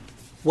claim.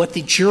 What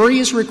the jury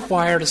is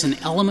required as an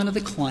element of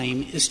the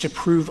claim is to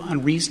prove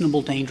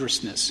unreasonable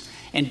dangerousness.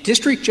 And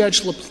District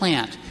Judge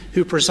LaPlante,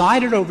 who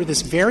presided over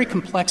this very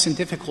complex and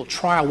difficult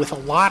trial with a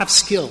lot of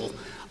skill,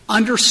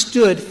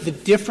 understood the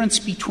difference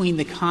between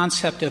the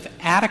concept of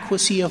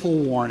adequacy of a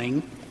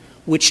warning,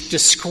 which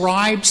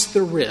describes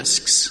the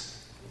risks,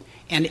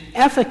 and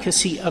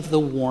efficacy of the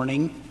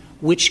warning,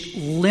 which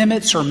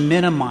limits or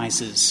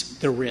minimizes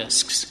the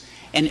risks.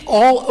 And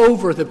all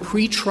over the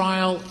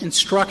pretrial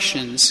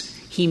instructions,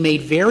 he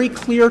made very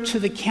clear to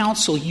the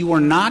counsel, you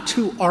are not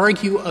to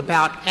argue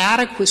about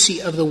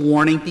adequacy of the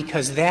warning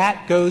because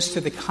that goes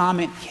to the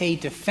Comment K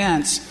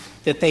defense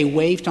that they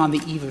waived on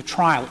the eve of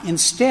trial.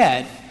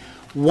 Instead,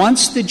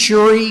 once the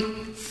jury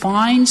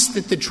finds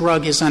that the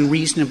drug is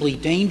unreasonably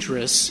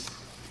dangerous,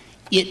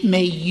 it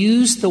may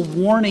use the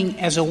warning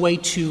as a way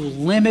to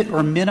limit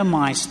or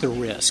minimize the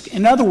risk.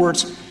 In other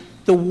words,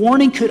 the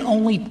warning could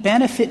only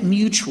benefit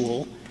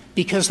Mutual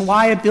because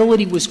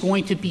liability was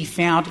going to be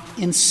found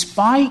in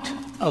spite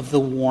of the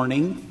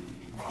warning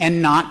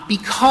and not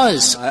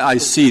because. I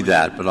see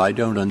that, but I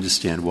don't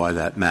understand why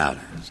that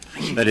matters.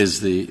 That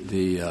is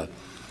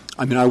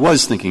I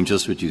was thinking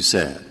just what you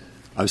said.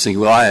 I was thinking,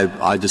 well,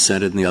 I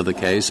dissented in the other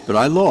case, but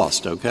I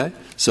lost, okay?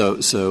 So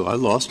I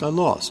lost.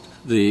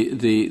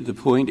 The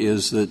point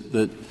is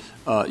that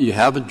you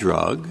have a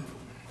drug,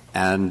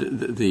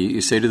 and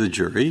you say to the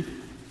jury,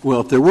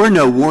 well, if there were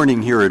no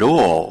warning here at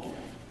all,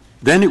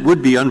 then it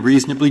would be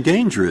unreasonably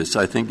dangerous.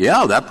 I think,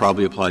 yeah, that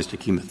probably applies to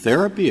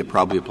chemotherapy. It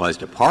probably applies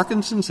to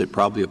Parkinson's. It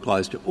probably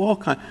applies to all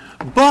kinds.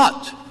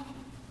 But,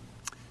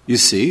 you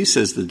see,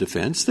 says the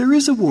defense, there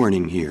is a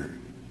warning here.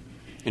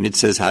 And it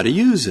says how to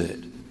use it.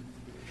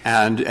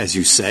 And as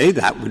you say,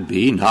 that would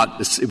be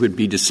it would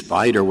be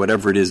despite or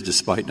whatever it is,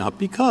 despite, not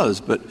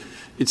because. But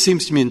it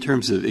seems to me in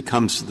terms of it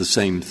comes to the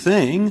same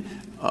thing.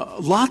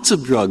 Lots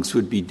of drugs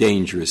would be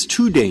dangerous,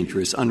 too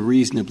dangerous,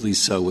 unreasonably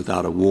so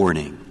without a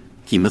warning.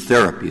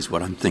 Chemotherapy is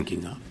what I'm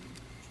thinking of.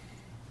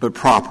 But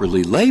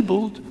properly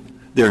labeled,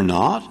 they're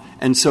not.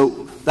 And so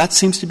that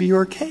seems to be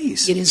your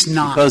case. It is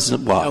not. Because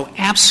of what? No,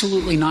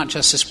 absolutely not,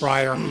 Justice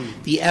Breyer.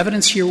 The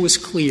evidence here was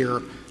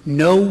clear.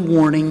 No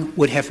warning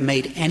would have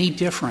made any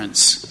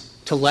difference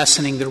to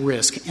lessening the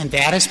risk. And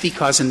that is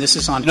because, and this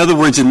is on... In other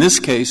words, in this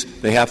case,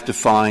 they have to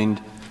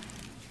find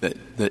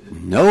that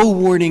no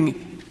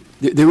warning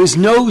There is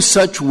no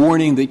such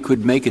warning that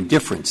could make a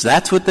difference.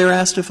 That's what they're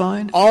asked to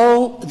find?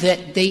 All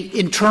that they,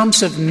 in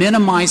terms of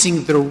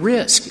minimizing the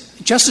risk.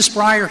 Justice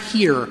Breyer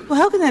here. Well,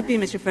 how can that be,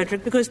 Mr.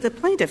 Frederick? Because the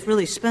plaintiff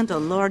really spent a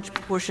large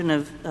portion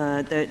of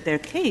their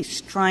case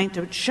trying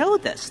to show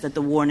this, that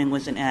the warning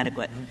was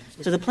inadequate.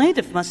 So the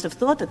plaintiff must have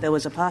thought that there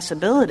was a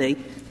possibility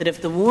that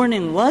if the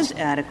warning was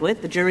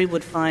adequate, the jury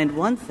would find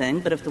one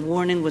thing, but if the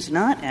warning was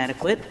not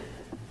adequate,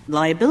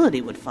 liability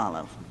would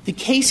follow. The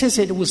case as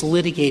it was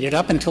litigated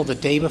up until the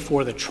day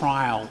before the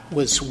trial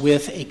was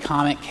with a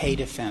Comet K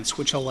defense,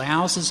 which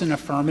allows as an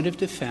affirmative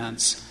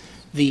defense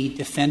the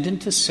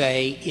defendant to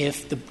say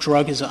if the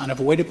drug is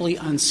unavoidably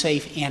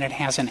unsafe and it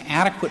has an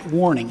adequate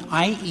warning,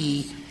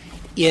 i.e.,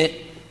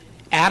 it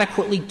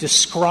adequately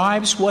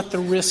describes what the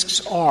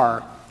risks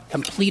are,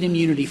 complete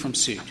immunity from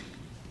suit.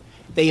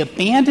 They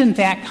abandoned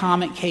that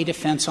Comet K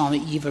defense on the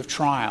eve of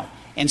trial.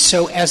 And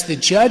so as the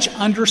judge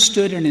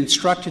understood and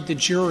instructed the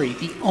jury,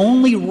 the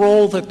only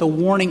role that the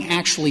warning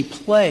actually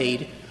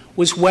played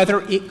was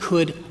whether it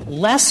could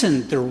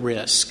lessen the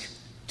risk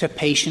to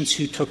patients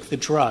who took the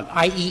drug,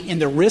 i.e., in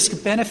the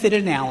risk-benefit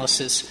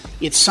analysis,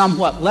 it's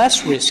somewhat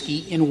less risky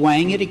in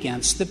weighing it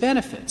against the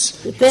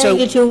benefits. The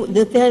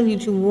failure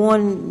to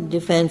warn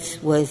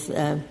defense was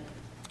the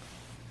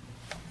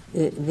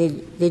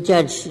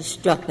judge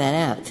struck that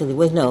out, so there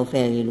was no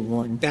failure to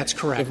warn. That's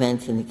correct.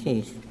 Defense in the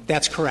case.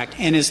 That's correct.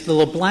 And as the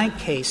LeBlanc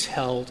case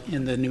held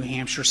in the New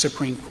Hampshire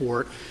Supreme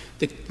Court,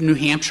 the New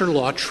Hampshire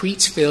law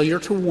treats failure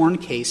to warn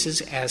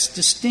cases as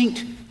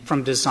distinct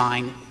from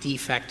design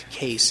defect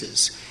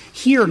cases.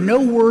 Here,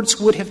 no words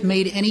would have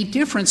made any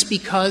difference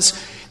because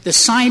the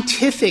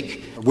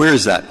scientific — Where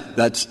is that?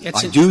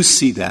 I do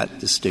see that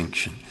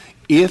distinction.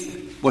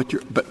 But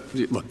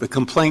look, the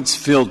complaint's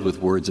filled with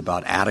words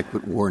about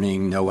adequate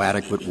warning, no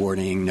adequate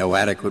warning,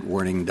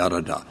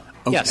 da-da-da.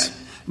 Okay. Yes.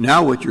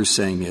 Now what you're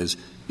saying is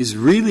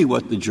really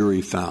what the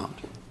jury found.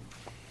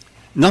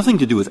 Nothing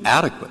to do with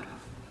adequate.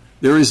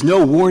 There is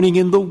no warning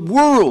in the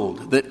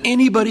world that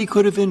anybody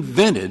could have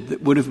invented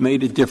that would have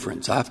made a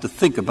difference. I have to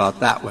think about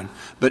that one.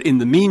 But in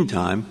the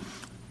meantime,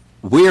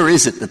 where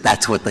is it that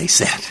that's what they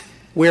said?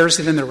 Where is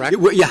it in the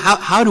record?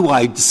 How do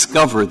I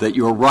discover that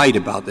you're right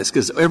about this?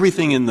 Because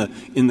everything in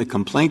the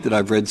complaint that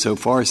I've read so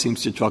far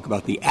seems to talk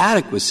about the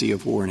adequacy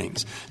of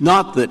warnings,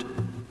 not that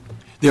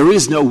there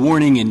is no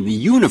warning in the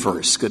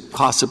universe could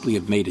possibly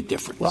have made a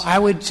difference. Well, I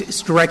would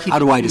direct you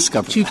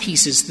to two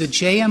pieces. The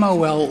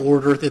JMOL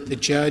order that the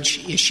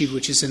judge issued,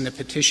 which is in the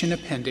petition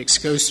appendix,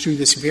 goes through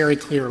this very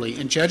clearly.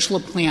 And Judge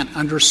LaPlante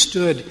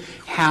understood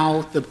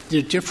how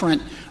the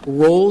different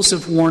roles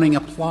of warning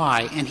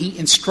apply, and he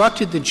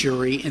instructed the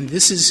jury, and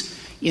this is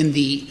in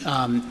the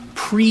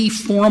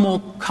pre-formal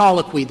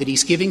colloquy that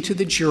he's giving to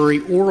the jury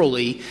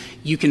orally.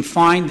 You can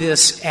find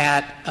this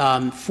at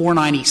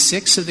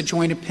 496 of the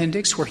joint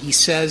appendix, where he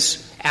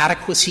says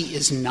adequacy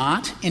is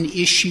not an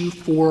issue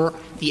for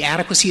 — the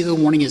adequacy of the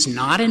warning is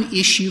not an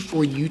issue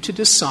for you to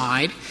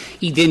decide.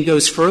 He then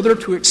goes further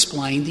to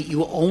explain that you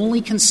will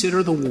only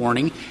consider the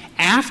warning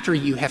after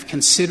you have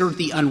considered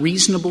the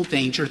unreasonable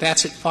danger.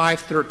 That's at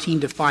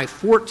 513 to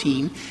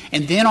 514.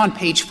 And then on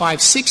page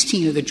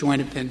 516 of the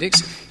joint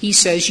appendix, he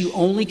says you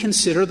only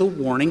consider the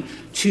warning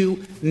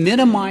to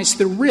minimize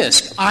the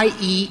risk,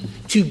 i.e.,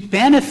 to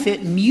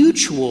benefit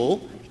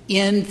mutual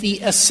in the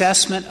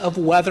assessment of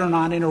whether or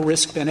not in a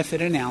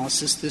risk-benefit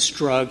analysis this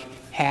drug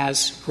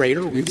has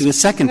greater risk. The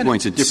second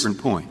point is a different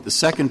point. The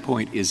second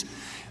point is,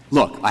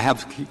 look, I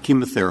have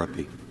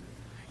chemotherapy.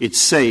 It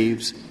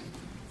saves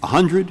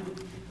 100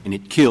 and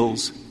it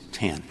kills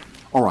 10.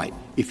 All right.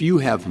 If you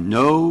have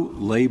no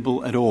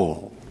label at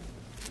all,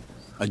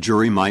 a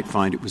jury might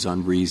find it was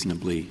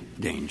unreasonably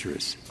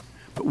dangerous.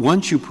 But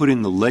once you put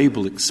in the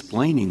label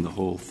explaining the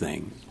whole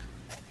thing,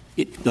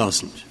 it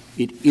doesn't.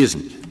 It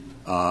isn't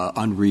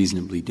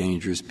unreasonably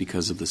dangerous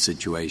because of the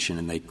situation,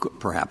 and they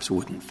perhaps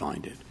wouldn't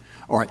find it.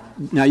 All right.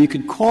 Now, you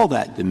could call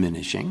that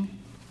diminishing,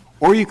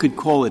 or you could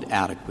call it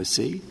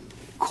adequacy.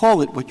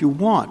 Call it what you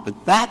want,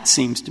 but that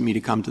seems to me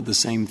to come to the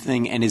same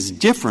thing and is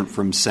different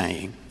from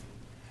saying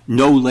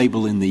no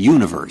label in the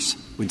universe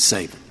would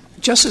save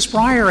it. Justice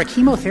Breyer, a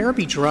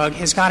chemotherapy drug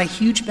has got a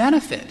huge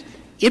benefit.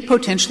 It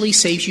potentially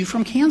saves you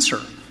from cancer.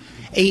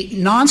 A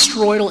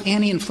nonsteroidal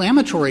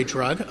anti-inflammatory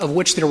drug, of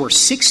which there were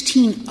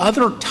 16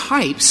 other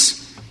types,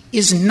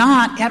 is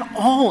not at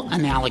all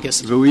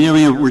analogous. But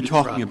we're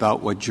talking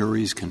about what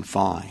juries can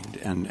find,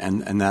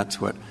 and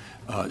that's what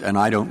and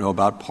I don't know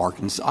about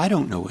Parkinson's. I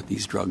don't know what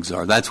these drugs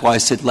are. That's why I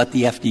said let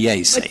the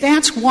FDA say. But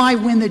that's why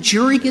when the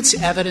jury gets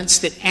evidence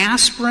that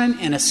aspirin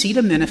and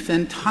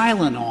acetaminophen,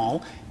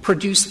 Tylenol,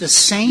 produce the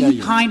same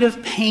kind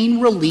of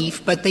pain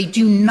relief, but they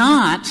do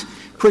not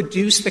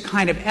produce the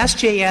kind of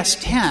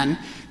SJS-10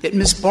 that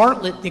Ms.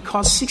 Bartlett, that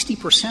caused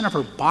 60% of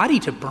her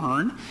body to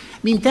burn, I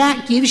mean,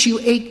 that gives you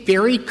a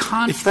very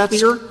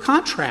clear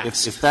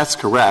contrast. If that's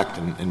correct,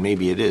 and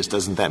maybe it is,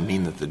 doesn't that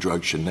mean that the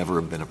drug should never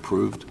have been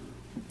approved?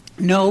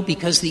 No,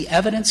 because the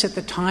evidence at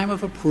the time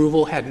of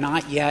approval had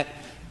not yet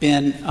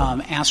been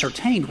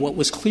ascertained. What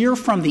was clear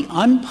from the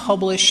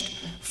unpublished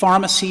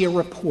pharmacia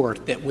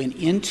report that went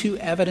into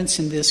evidence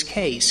in this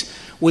case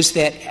was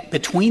that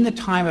between the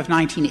time of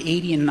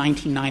 1980 and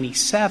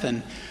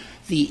 1997,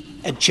 the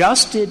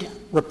adjusted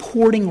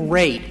reporting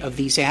rate of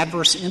these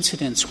adverse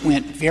incidents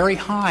went very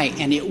high,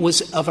 and it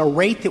was of a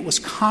rate that was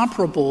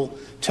comparable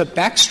to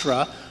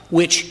Bextra,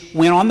 which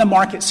went on the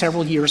market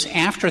several years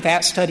after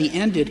that study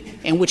ended,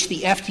 and which the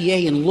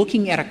FDA, in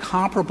looking at a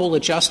comparable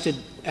adjusted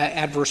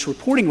adverse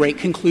reporting rate,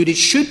 concluded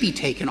should be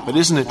taken off. But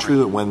isn't it true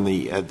that when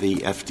the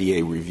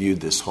FDA reviewed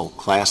this whole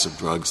class of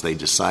drugs, they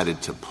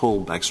decided to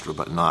pull Bextra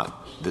but not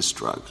this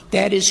drug?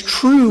 That is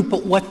true,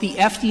 but what the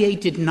FDA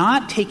did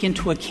not take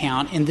into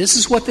account, and this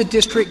is what the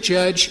district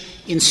judge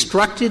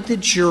instructed the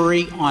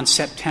jury on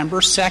September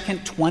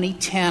 2nd,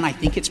 2010, I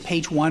think it's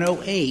page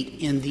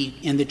 108 in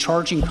the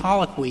charging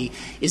colloquy,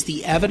 is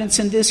the evidence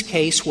in this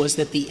case was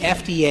that the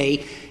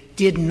FDA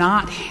did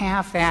not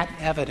have that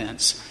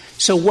evidence.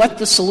 So what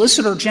the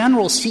Solicitor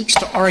General seeks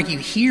to argue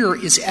here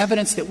is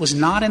evidence that was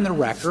not in the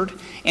record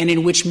and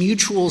in which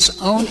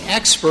Mutual's own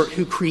expert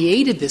who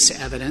created this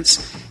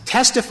evidence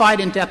testified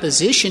in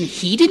deposition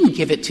he didn't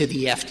give it to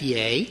the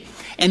FDA,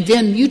 and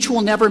then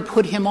Mutual never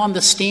put him on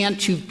the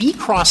stand to be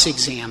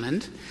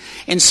cross-examined.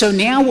 And so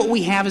now what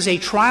we have is a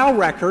trial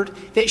record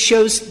that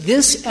shows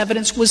this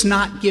evidence was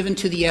not given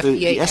to the FDA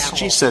the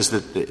SG says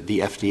that the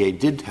FDA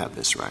did have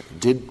this record,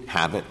 did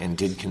have it, and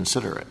did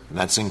consider it.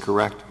 That's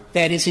incorrect?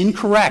 That is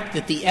incorrect,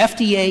 that the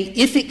FDA,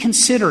 if it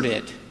considered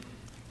it,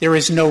 there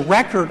is no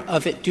record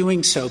of it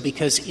doing so,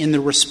 because in the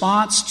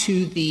response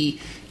to the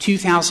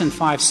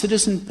 2005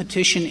 citizen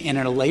petition and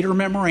in a later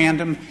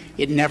memorandum,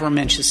 it never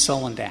mentions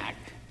Solendak.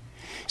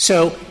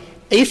 So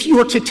if you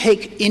were to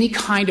take any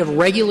kind of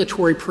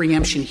regulatory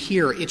preemption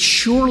here, it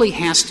surely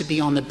has to be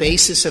on the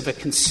basis of a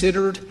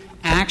considered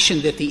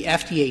action that the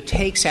FDA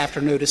takes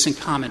after notice and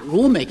comment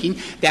rulemaking.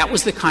 That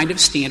was the kind of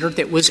standard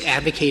that was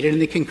advocated in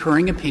the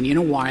concurring opinion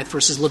of Wyeth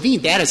versus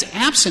Levine. That is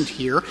absent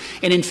here,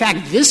 and in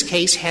fact, this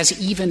case has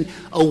even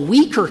a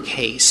weaker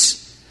case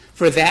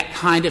for that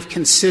kind of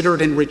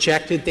considered and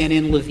rejected than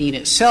in Levine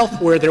itself,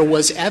 where there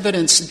was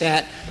evidence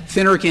that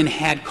Finnegan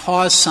had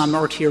caused some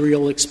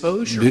arterial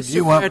exposure. Did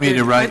you want me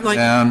to write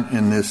down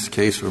in this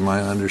case, for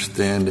my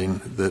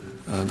understanding, that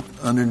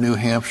under New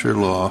Hampshire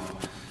law,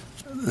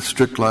 the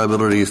strict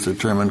liability is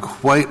determined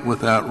quite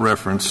without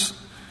reference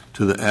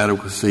to the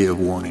adequacy of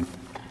warning?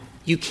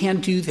 You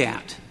can do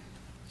that.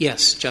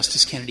 Yes,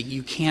 Justice Kennedy,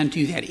 you can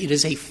do that. It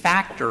is a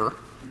factor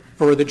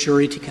for the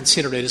jury to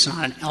consider. It is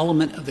not an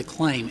element of the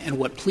claim. And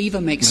what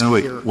Pleva makes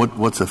clear —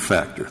 what's a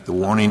factor? The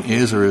warning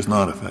is or is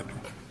not a factor?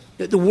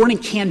 The warning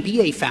can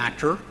be a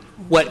factor.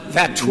 What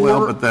Vactor —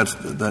 well, but that's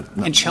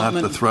not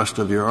the thrust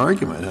of your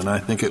argument, and I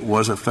think it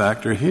was a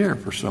factor here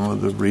for some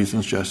of the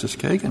reasons Justice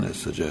Kagan has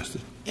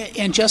suggested.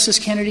 And Justice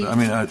Kennedy — I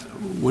mean,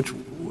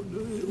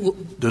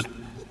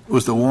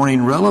 was the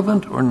warning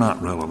relevant or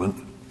not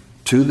relevant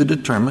to the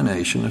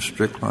determination of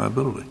strict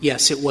liability?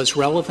 Yes, it was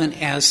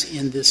relevant as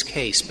in this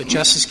case. But,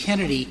 Justice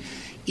Kennedy,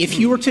 if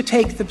you were to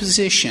take the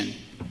position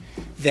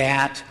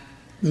that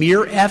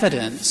mere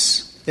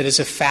evidence that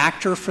is a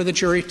factor for the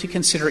jury to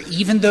consider,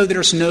 even though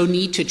there's no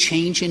need to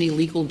change any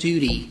legal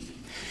duty,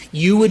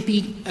 you would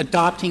be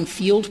adopting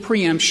field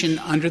preemption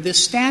under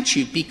this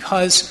statute,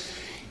 because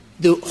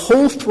the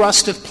whole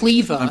thrust of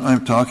Pleva —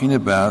 I'm talking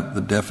about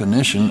the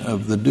definition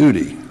of the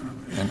duty.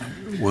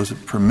 And was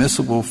it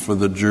permissible for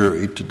the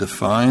jury to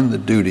define the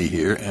duty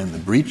here and the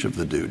breach of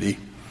the duty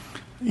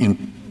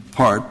in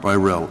part by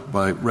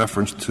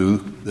reference to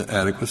the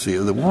adequacy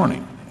of the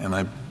warning? And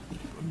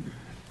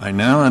I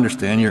now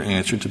understand your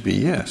answer to be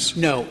yes.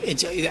 No.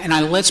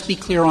 Let's be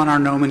clear on our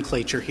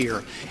nomenclature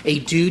here. A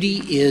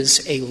duty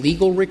is a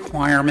legal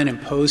requirement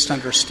imposed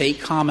under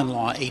state common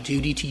law, a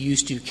duty to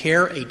use due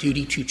care, a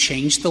duty to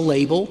change the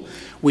label,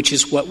 which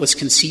is what was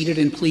conceded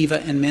in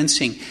Pleva and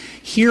Mensing.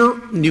 Here,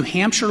 New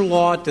Hampshire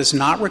law does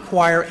not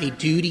require a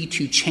duty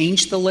to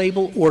change the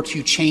label or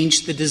to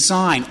change the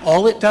design.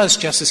 All it does,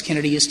 Justice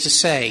Kennedy, is to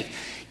say,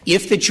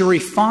 if the jury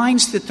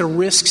finds that the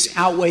risks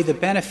outweigh the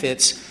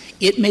benefits,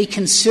 it may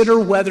consider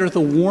whether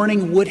the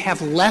warning would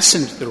have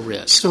lessened the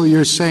risk. So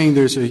you're saying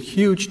there's a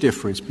huge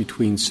difference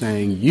between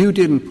saying you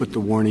didn't put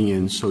the warning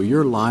in, so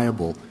you're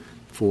liable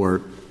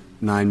for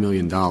 $9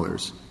 million,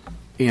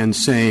 and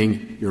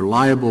saying you're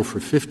liable for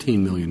 $15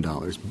 million,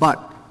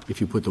 but if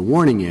you put the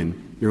warning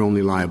in, you're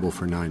only liable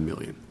for $9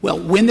 million. Well,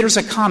 when there's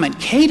a Comment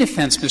K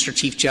defense, Mr.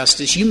 Chief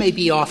Justice, you may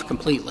be off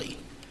completely.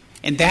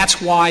 And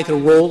that's why the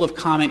role of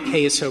Comment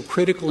K is so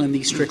critical in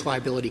these strict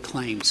liability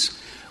claims.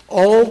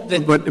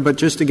 But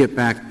just to get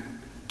back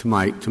to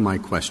my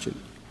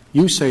question,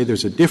 you say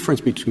there's a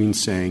difference between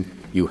saying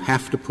you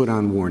have to put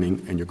on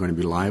warning and you're going to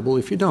be liable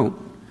if you don't,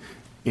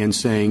 and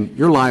saying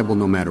you're liable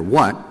no matter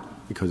what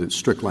because it's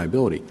strict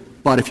liability,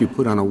 but if you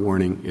put on a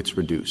warning, it's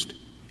reduced.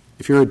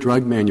 If you're a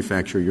drug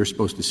manufacturer, you're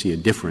supposed to see a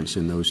difference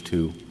in those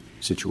two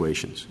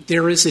situations?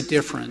 There is a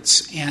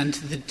difference, and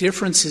the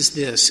difference is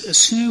this.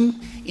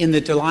 Assume in the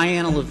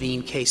Diana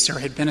Levine case there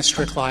had been a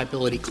strict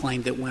liability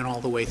claim that went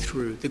all the way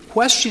through. The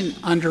question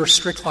under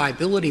strict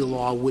liability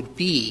law would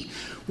be,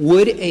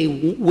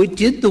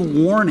 did the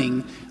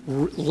warning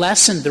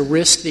lessen the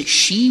risk that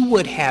she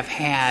would have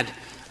had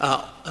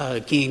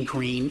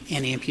gangrene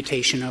and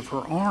amputation of her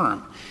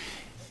arm?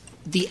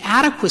 The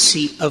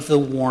adequacy of the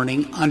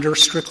warning under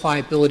strict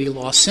liability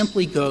law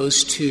simply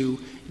goes to,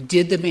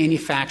 did the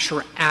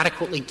manufacturer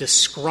adequately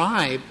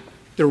describe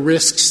the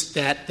risks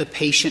that the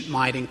patient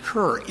might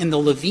incur? In the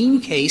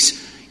Levine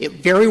case, it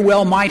very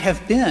well might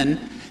have been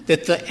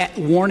that the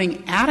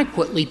warning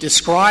adequately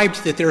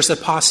described that there's a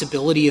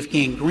possibility of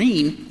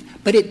gangrene,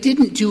 but it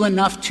didn't do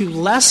enough to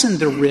lessen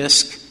the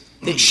risk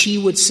that she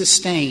would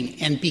sustain.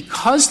 And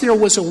because there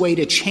was a way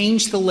to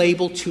change the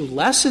label to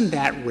lessen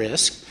that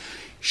risk,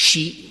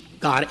 she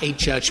got a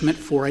judgment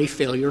for a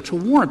failure to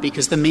warn,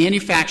 because the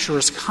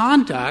manufacturer's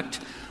conduct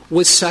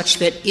was such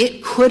that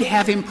it could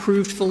have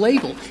improved the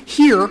label.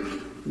 Here,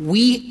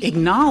 we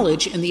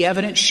acknowledge, and the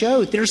evidence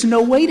showed, there's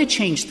no way to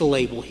change the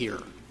label here.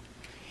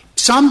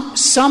 Some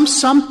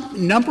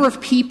number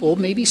of people,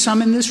 maybe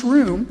some in this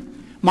room,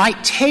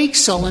 might take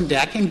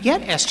Sulindac and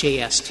get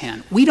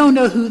SJS-10. We don't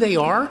know who they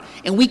are,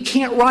 and we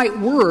can't write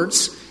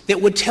words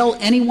that would tell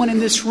anyone in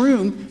this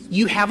room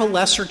you have a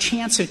lesser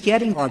chance of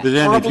getting that. But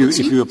then if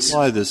you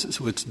apply this,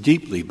 so it's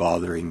deeply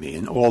bothering me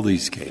in all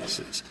these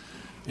cases,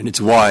 and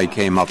it's why I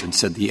came up and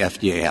said the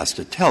FDA has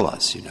to tell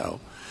us,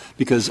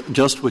 because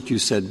just what you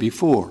said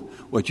before,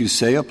 what you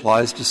say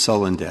applies to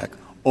Sulindac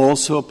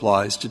also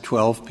applies to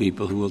 12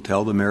 people who will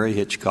tell the Mary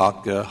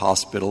Hitchcock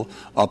Hospital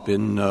up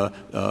in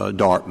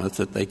Dartmouth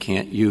that they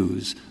can't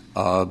use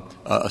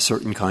a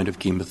certain kind of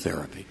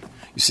chemotherapy.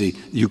 You see,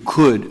 you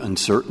could, in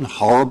certain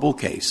horrible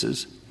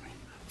cases,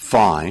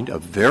 find a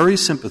very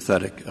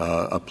sympathetic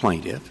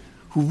plaintiff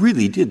who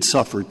really did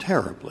suffer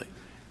terribly.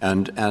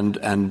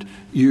 And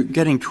you're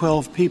getting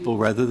 12 people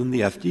rather than the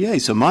FDA.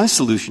 So my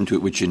solution to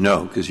it, which you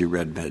know because you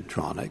read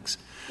Medtronics,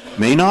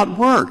 may not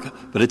work,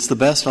 but it's the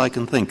best I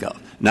can think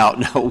of. Now,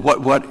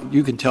 what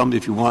you can tell me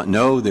if you want.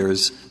 No,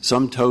 there's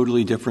some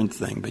totally different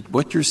thing. But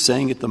what you're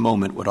saying at the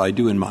moment, what I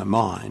do in my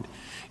mind,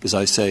 is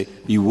I say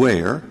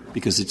beware,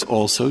 because it's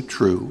also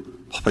true,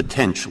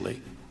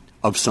 potentially,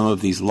 of some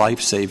of these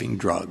life-saving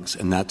drugs,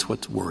 and that's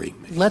what's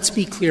worrying me. Let's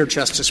be clear,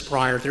 Justice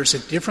Breyer. There's a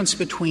difference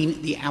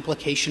between the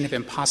application of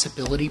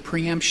impossibility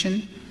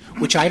preemption,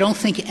 which I don't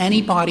think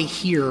anybody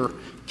here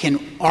can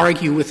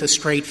argue with a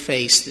straight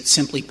face that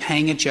simply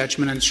paying a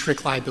judgment on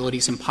strict liability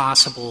is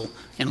impossible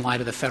in light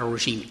of the federal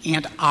regime,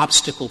 and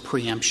obstacle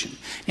preemption.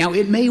 Now,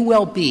 it may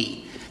well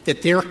be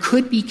that there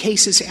could be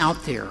cases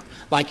out there,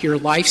 like your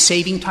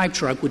life-saving type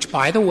drug, which,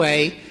 by the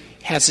way,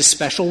 has a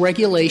special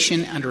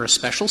regulation under a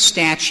special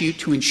statute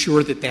to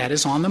ensure that that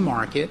is on the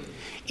market,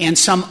 and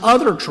some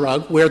other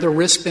drug where the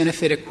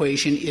risk-benefit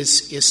equation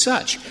is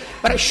such.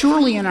 But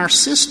surely in our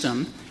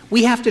system,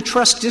 we have to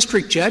trust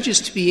district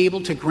judges to be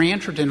able to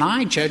grant or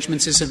deny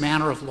judgments as a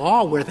matter of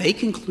law where they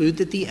conclude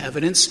that the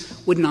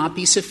evidence would not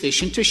be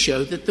sufficient to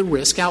show that the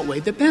risk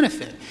outweighed the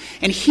benefit.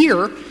 And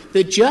here,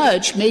 the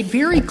judge made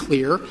very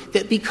clear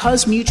that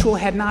because Mutual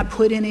had not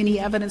put in any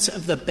evidence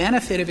of the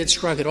benefit of its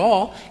drug at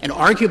all, and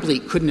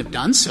arguably couldn't have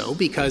done so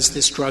because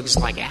this drug is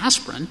like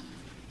aspirin,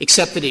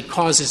 except that it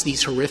causes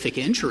these horrific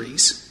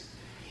injuries,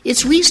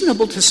 it's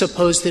reasonable to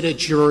suppose that a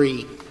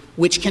jury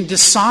which can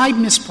decide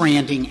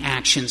misbranding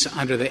actions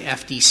under the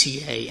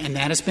FDCA, and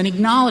that has been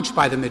acknowledged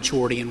by the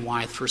majority in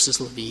Wyeth versus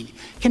Levine,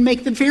 can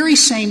make the very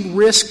same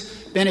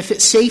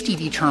risk-benefit safety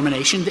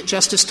determination that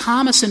Justice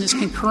Thomas in his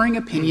concurring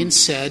opinion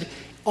said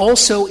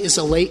also is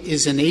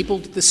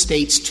enabled the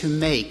states to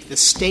make. The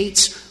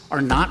states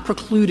are not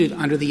precluded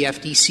under the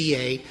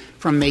FDCA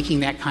from making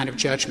that kind of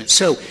judgment.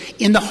 So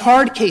in the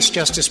hard case,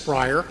 Justice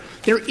Breyer,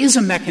 there is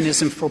a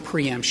mechanism for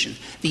preemption.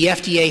 The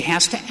FDA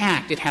has to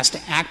act. It has to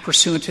act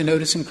pursuant to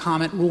notice and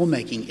comment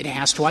rulemaking. It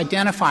has to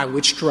identify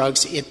which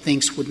drugs it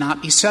thinks would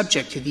not be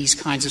subject to these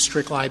kinds of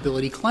strict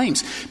liability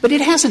claims. But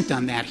it hasn't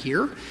done that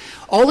here.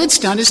 All it's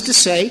done is to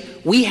say,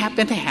 we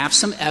happen to have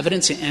some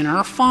evidence in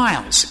our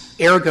files,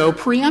 ergo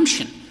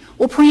preemption.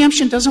 Well,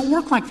 preemption doesn't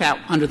work like that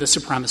under the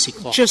Supremacy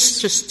Clause.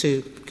 Just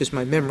to, because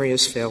my memory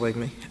is failing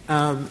me,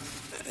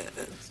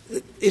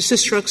 is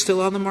this drug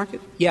still on the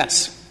market?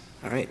 Yes.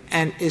 All right.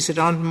 And is it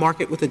on the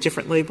market with a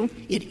different label?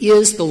 It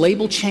is. The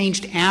label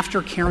changed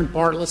after Karen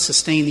Bartlett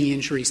sustained the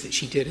injuries that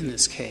she did in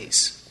this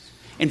case.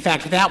 In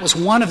fact, that was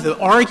one of the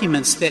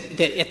arguments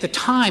that at the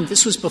time,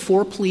 this was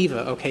before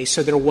PLEVA, okay,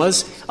 so there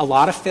was a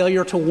lot of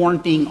failure to warn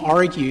being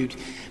argued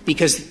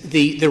because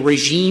the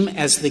regime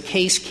as the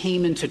case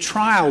came into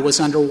trial was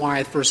under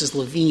Wyeth versus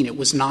Levine. It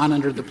was not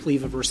under the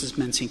PLEVA versus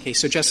Mensing case.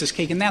 So, Justice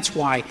Kagan, that's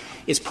why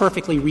it's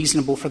perfectly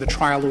reasonable for the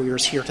trial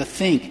lawyers here to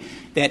think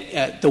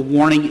that the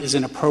warning is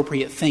an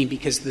appropriate thing,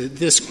 because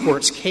this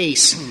Court's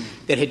case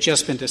that had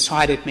just been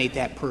decided made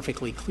that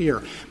perfectly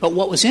clear. But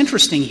what was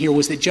interesting here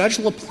was that Judge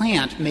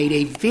LaPlante made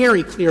a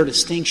very clear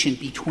distinction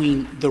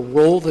between the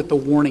role that the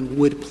warning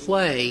would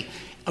play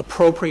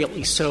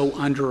appropriately so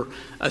under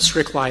a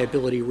strict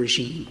liability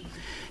regime.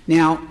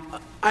 Now,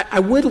 I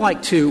would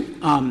like to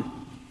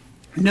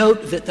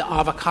note that the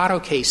avocado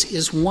case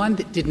is one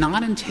that did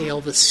not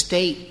entail the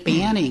state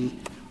banning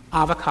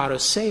avocado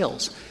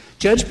sales.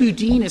 Judge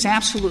Boudin is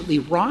absolutely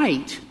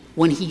right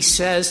when he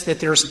says that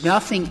there's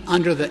nothing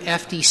under the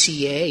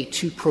FDCA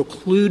to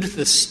preclude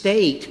the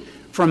state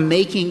from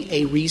making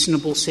a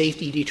reasonable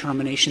safety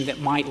determination that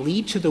might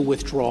lead to the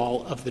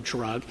withdrawal of the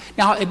drug.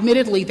 Now,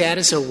 admittedly, that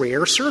is a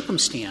rare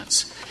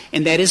circumstance,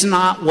 and that is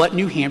not what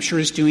New Hampshire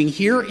is doing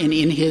here. And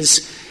in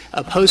his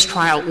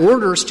post-trial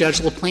orders, Judge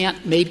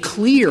LaPlante made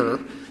clear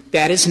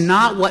that is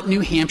not what New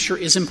Hampshire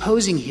is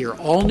imposing here.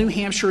 All New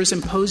Hampshire is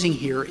imposing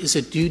here is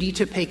a duty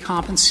to pay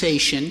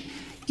compensation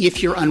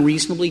if your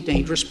unreasonably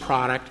dangerous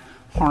product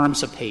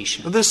harms a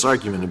patient. Well, this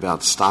argument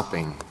about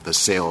stopping the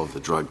sale of the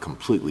drug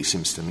completely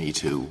seems to me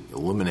to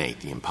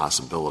eliminate the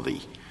impossibility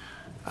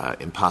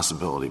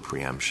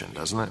preemption,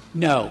 doesn't it?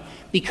 No,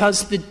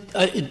 because the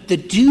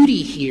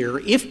duty here,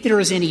 if there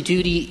is any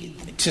duty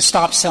to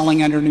stop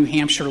selling under New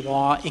Hampshire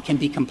law, it can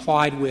be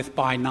complied with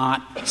by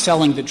not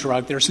selling the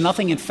drug. There's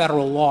nothing in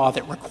federal law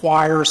that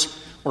requires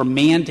or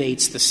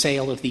mandates the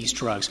sale of these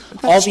drugs.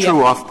 Isn't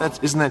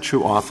that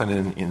true often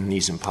in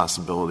these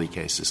impossibility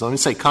cases? So let me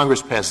say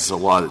Congress passes a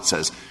law that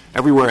says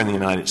everywhere in the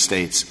United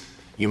States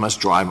you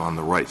must drive on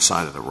the right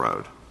side of the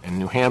road. And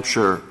New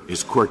Hampshire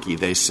is quirky.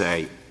 They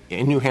say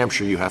in New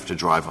Hampshire you have to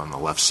drive on the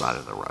left side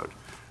of the road.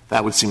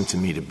 That would seem to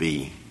me to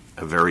be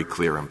a very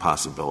clear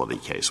impossibility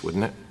case,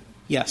 wouldn't it?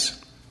 Yes.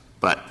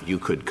 But you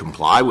could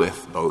comply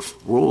with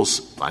both rules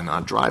by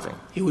not driving.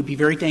 It would be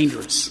very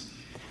dangerous.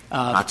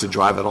 Not to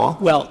drive at all?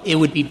 Well, it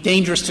would be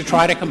dangerous to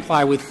try to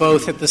comply with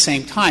both at the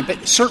same time.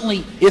 But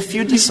certainly if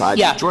you decide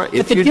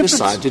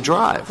to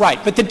drive.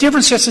 Right. But the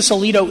difference, Justice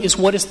Alito, is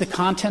what is the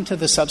content of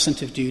the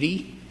substantive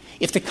duty?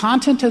 If the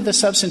content of the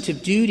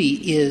substantive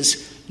duty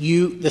is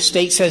the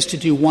state says to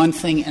do one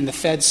thing and the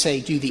feds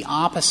say do the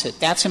opposite,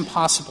 that's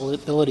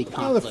impossibility conflict.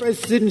 Well, the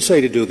feds didn't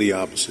say to do the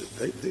opposite.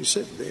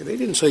 They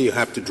didn't say you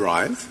have to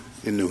drive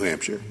in New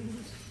Hampshire.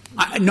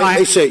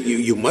 They say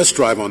you must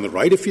drive on the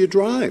right if you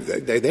drive.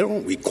 They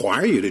don't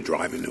require you to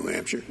drive in New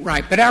Hampshire.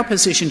 Right. But our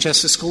position,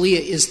 Justice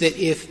Scalia, is that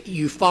if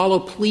you follow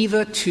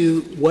PLEVA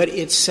to what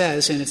it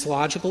says in its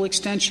logical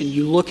extension,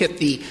 you look at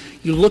the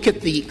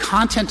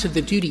content of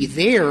the duty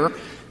there.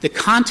 The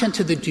content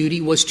of the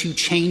duty was to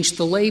change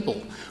the label.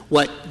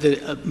 What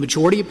the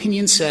majority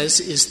opinion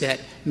says is that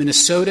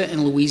Minnesota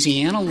and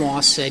Louisiana law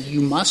said you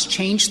must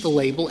change the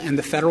label, and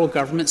the federal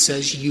government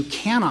says you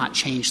cannot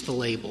change the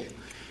label.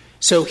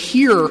 So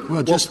here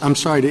 — I'm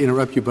sorry to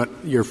interrupt you, but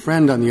your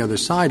friend on the other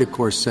side, of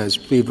course, says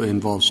PLEVA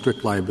involves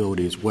strict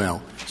liability as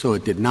well. So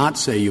it did not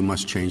say you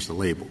must change the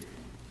label.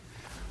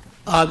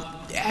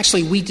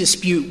 Actually, we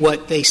dispute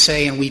what they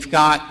say, and we've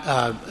got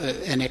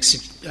an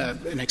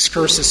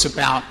excursus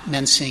about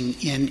mensing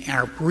in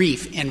our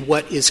brief. And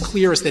what is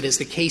clear is that as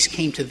the case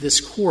came to this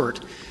court,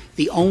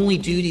 the only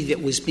duty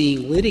that was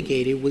being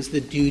litigated was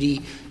the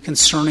duty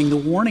concerning the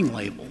warning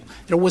label.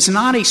 There was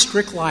not a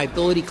strict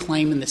liability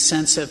claim in the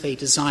sense of a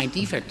design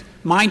defect.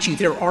 Mind you,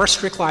 there are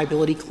strict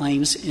liability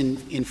claims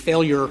in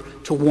failure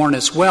to warn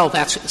as well.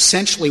 That's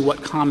essentially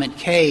what Comment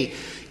K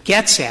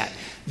gets at.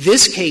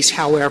 This case,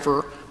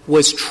 however,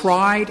 was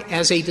tried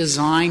as a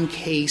design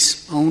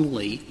case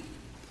only,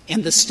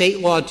 and the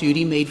state law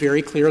duty made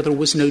very clear there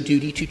was no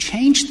duty to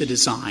change the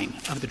design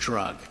of the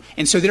drug.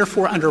 And so,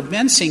 therefore, under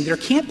mensing, there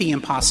can't be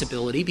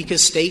impossibility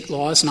because state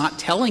law is not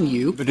telling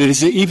you. But it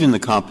is even the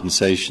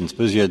compensation.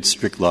 Suppose you had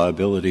strict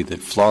liability that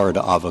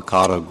Florida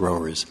avocado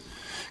growers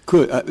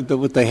could,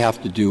 what they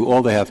have to do,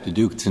 all they have to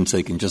do, since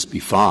they can just be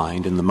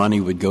fined, and the money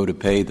would go to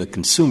pay the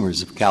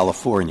consumers of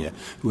California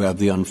who have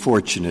the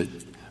unfortunate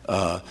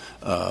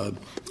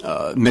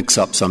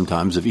mix-up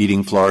sometimes of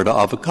eating Florida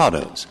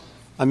avocados.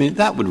 I mean,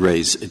 that would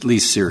raise at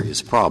least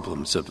serious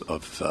problems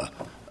of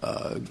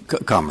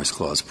Commerce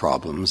Clause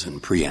problems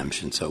and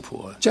preemption and so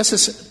forth.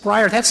 Justice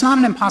Breyer, that's not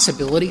an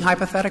impossibility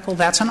hypothetical.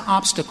 That's an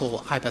obstacle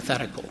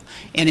hypothetical.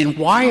 And in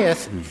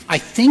Wyeth, I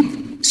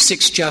think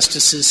 6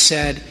 justices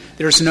said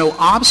there's no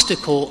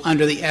obstacle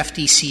under the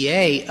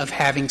FDCA of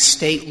having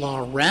state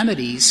law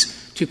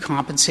remedies to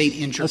compensate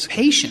injured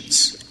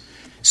patients.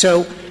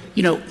 So,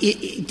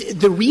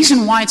 the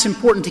reason why it's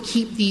important to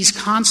keep these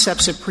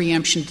concepts of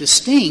preemption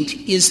distinct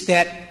is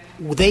that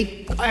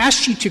they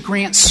asked you to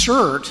grant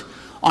cert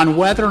on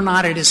whether or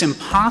not it is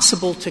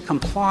impossible to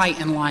comply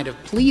in light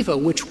of PLEVA,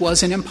 which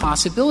was an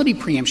impossibility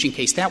preemption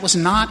case. That was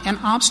not an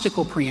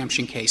obstacle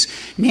preemption case.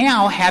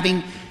 Now,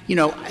 having,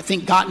 I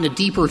think gotten a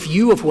deeper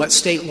view of what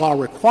state law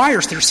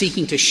requires, they're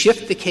seeking to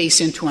shift the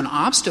case into an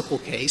obstacle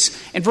case,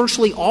 and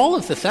virtually all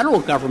of the federal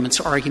government's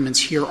arguments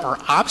here are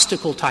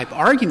obstacle-type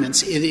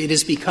arguments. It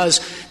is because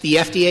the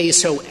FDA is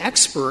so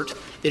expert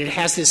that it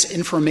has this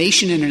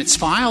information in its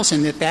files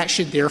and that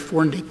should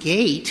therefore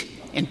negate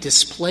and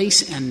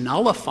displace and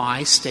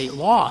nullify state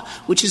law,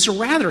 which is a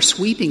rather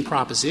sweeping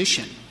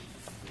proposition.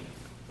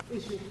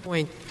 Is your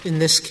point in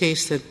this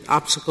case that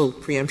obstacle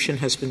preemption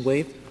has been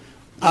waived?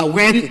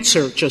 Granted,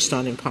 sir, just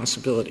on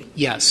impossibility.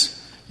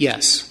 Yes.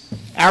 Yes.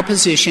 Our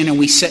position, and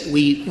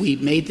we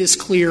made this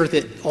clear,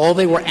 that all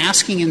they were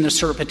asking in the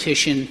cert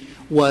petition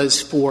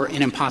was for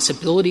an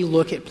impossibility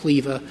look at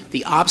PLEVA.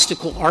 The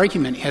obstacle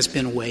argument has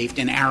been waived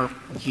in our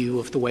view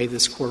of the way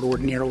this Court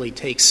ordinarily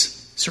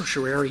takes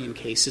certiorari in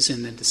cases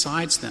and then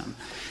decides them.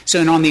 So,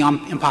 and on the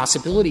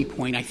impossibility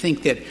point, I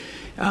think that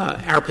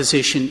our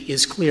position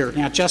is clear.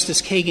 Now,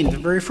 Justice Kagan, the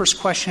very first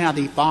question out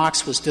of the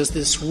box was, does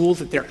this rule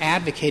that they're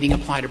advocating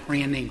apply to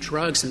brand-name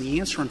drugs? And the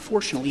answer,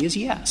 unfortunately, is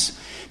yes.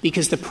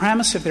 Because the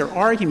premise of their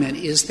argument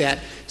is that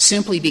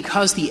simply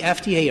because the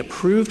FDA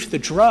approved the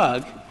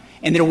drug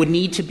and there would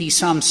need to be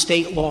some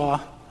state law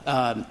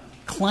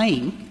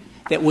claim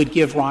that would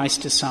give rise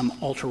to some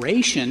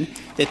alteration,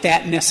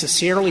 that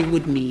necessarily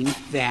would mean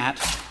that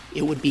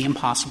it would be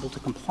impossible to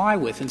comply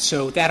with. And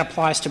so that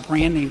applies to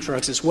brand-name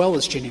drugs as well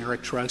as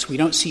generic drugs. We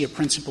don't see a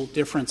principal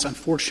difference,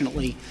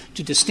 unfortunately,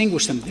 to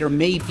distinguish them. There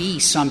may be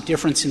some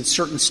difference in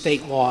certain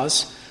state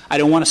laws. I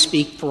don't want to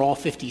speak for all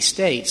 50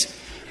 states.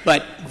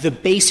 But the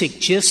basic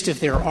gist of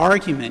their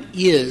argument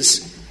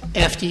is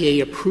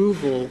FDA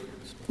approval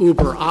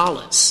uber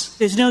alles.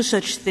 There's no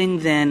such thing,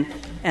 then,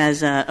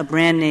 as a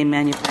brand-name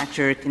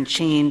manufacturer can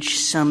change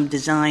some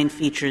design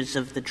features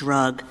of the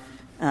drug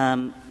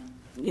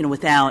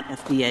without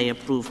FDA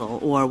approval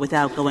or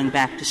without going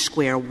back to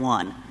square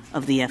one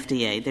of the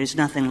FDA. There's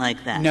nothing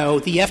like that. No,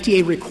 the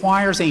FDA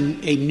requires a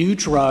new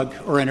drug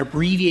or an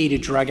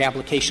abbreviated drug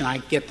application. I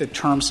get the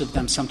terms of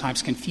them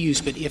sometimes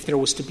confused, but if there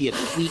was to be a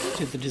tweak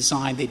to the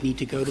design, they'd need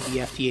to go to the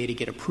FDA to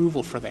get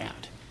approval for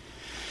that.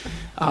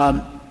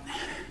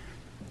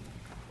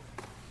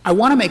 I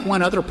want to make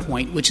one other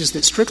point, which is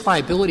that strict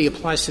liability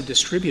applies to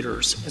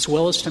distributors as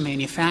well as to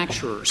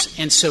manufacturers.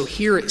 And so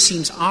here it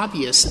seems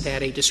obvious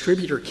that a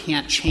distributor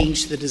can't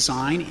change the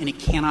design and it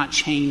cannot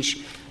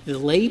change the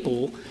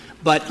label.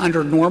 But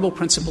under normal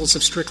principles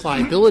of strict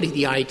liability,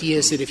 the idea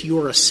is that if you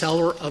are a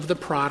seller of the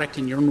product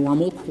in your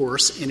normal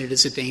course and it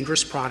is a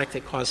dangerous product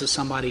that causes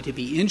somebody to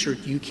be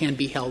injured, you can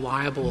be held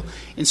liable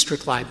in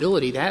strict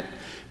liability. That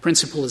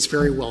principle is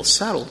very well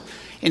settled.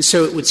 And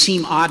so it would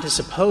seem odd to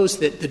suppose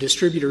that the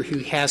distributor who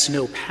has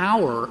no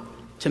power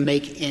to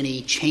make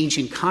any change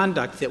in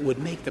conduct that would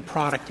make the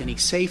product any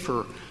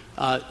safer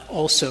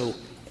also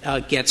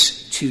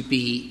gets to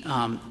be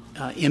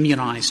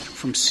immunized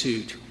from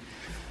suit.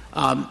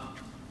 I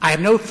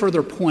have no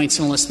further points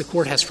unless the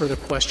Court has further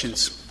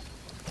questions.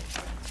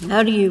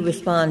 How do you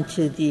respond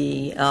to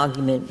the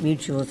argument,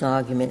 Mutual's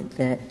argument,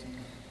 that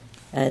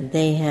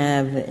they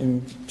have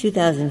in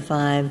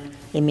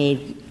 2005 they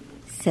made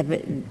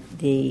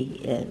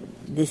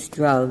this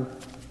drug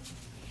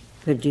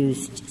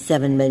produced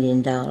 $7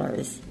 million.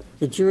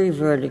 The jury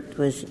verdict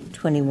was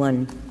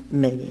 $21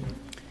 million.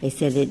 They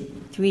said it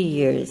 3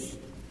 years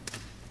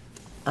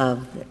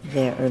of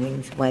their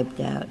earnings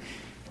wiped out.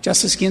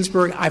 Justice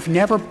Ginsburg, I've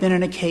never been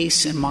in a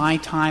case in my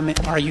time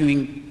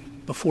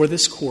arguing before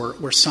this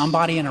Court where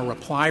somebody in a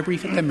reply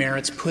brief at the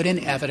merits put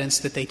in evidence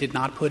that they did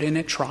not put in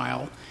at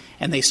trial,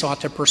 and they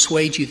sought to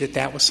persuade you that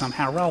that was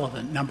somehow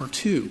relevant. Number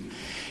two,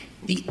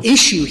 the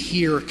issue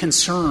here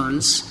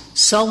concerns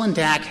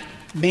Sulindac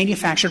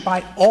manufactured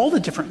by all the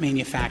different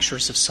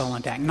manufacturers of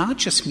Sulindac, not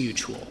just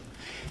Mutual.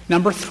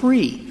 Number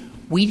three,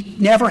 we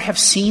never have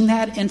seen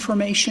that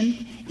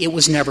information. It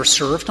was never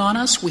served on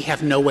us. We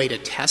have no way to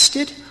test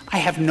it. I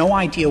have no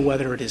idea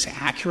whether it is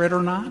accurate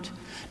or not.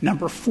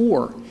 Number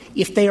four,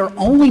 if they are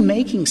only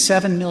making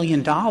 $7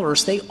 million,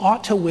 they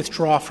ought to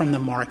withdraw from the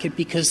market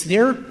because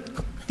their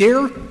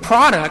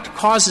product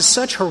causes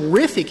such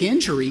horrific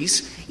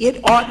injuries, it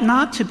ought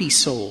not to be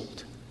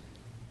sold.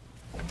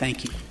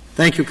 Thank you.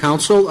 Thank you,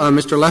 counsel.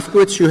 Mr.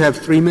 Lefkowitz, you have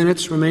 3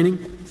 minutes remaining.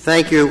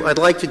 Thank you. I'd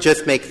like to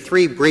just make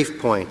 3 brief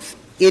points.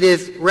 It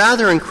is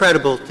rather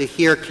incredible to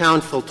hear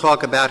counsel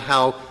talk about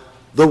how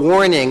the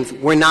warnings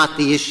were not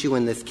the issue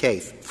in this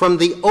case. From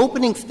the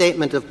opening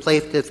statement of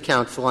plaintiff's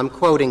counsel, I'm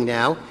quoting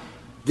now,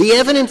 "The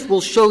evidence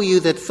will show you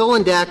that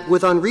Sulindac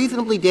was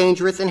unreasonably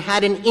dangerous and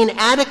had an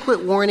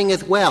inadequate warning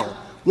as well.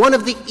 One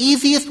of the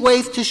easiest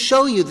ways to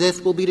show you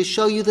this will be to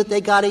show you that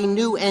they got a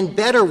new and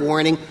better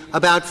warning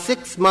about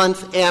 6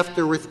 months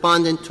after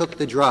respondent took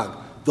the drug.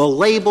 The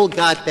label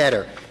got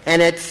better."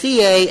 And at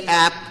CA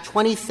App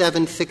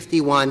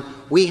 2761,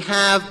 we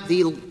have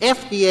the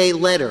FDA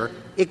letter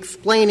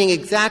explaining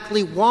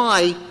exactly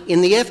why,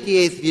 in the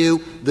FDA's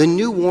view, the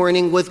new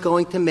warning was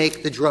going to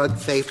make the drug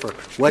safer.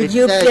 Did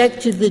you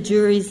object to the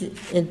jury's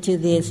to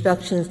the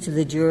instructions to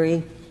the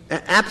jury?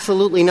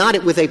 Absolutely not.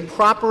 It was a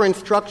proper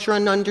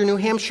instruction under New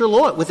Hampshire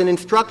law. It was an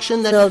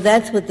instruction that... So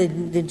that's what the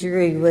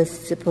jury was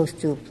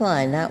supposed to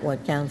apply, not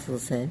what counsel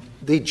said.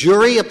 The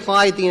jury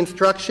applied the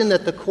instruction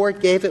that the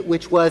Court gave it,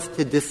 which was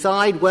to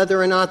decide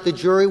whether or not the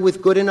jury was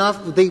good enough,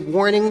 the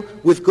warning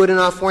was good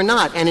enough or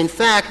not. And in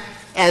fact,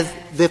 as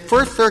the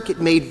First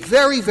Circuit made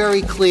very,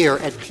 very clear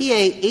at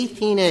PA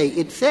 18A,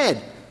 it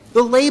said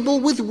the label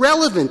was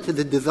relevant to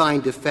the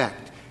design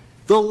defect.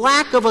 The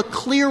lack of a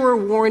clearer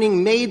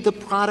warning made the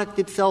product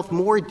itself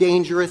more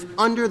dangerous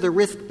under the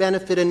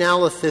risk-benefit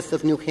analysis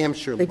of New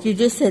Hampshire law. But you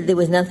just said there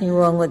was nothing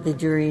wrong with the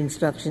jury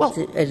instructions. Well,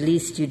 at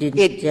least you didn't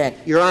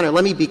object. Your Honor,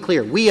 let me be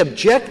clear. We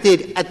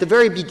objected at the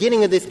very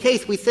beginning of this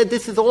case. We said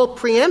this is all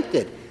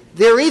preempted.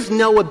 There is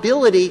no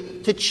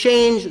ability to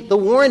change the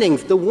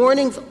warnings. The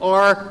warnings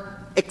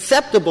are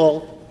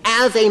acceptable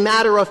as a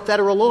matter of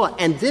federal law.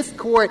 And this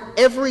Court,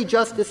 every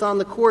justice on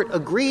the Court,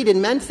 agreed in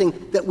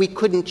Mensing that we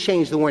couldn't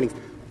change the warnings.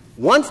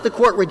 Once the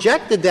Court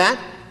rejected that,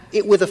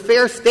 it was a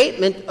fair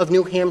statement of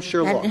New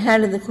Hampshire law. How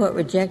did the Court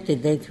reject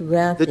it? They threw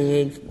out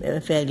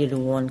the failure to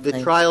warn claim.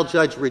 The trial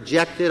judge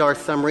rejected our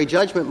summary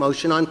judgment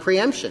motion on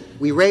preemption.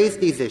 We raised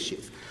these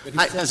issues.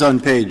 But it says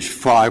on page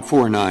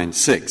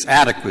 5496,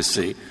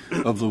 adequacy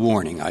of the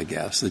warning, I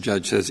guess, the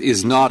judge says,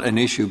 is not an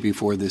issue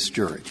before this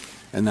jury.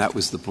 And that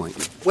was the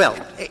point. Well,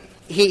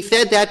 he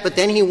said that, but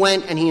then he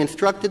went and he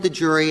instructed the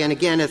jury, and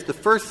again, as the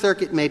First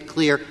Circuit made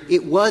clear,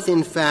 it was,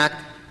 in fact,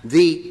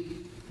 the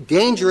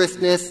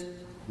dangerousness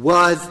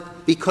was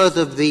because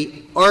of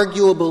the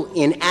arguable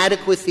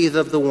inadequacies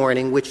of the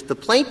warning, which the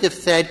plaintiff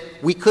said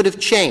we could have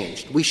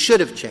changed, we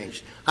should have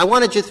changed. I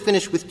want to just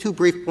finish with two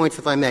brief points,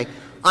 if I may.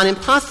 On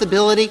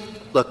impossibility,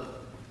 look,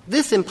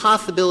 this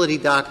impossibility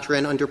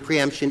doctrine under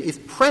preemption is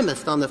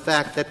premised on the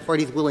fact that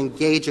parties will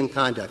engage in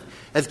conduct.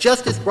 As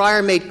Justice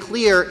Breyer made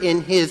clear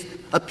in his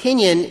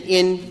opinion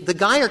in the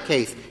Geyer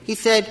case, he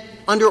said,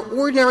 under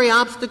ordinary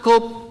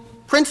obstacle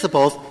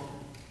principles,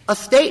 a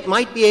state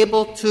might be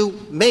able to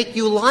make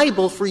you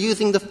liable for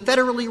using the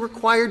federally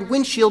required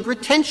windshield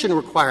retention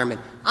requirement.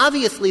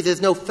 Obviously,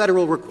 there's no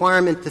federal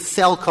requirement to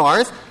sell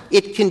cars.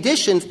 It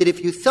conditions that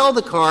if you sell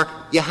the car,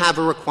 you have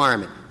a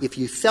requirement. If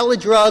you sell a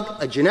drug,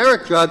 a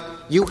generic drug,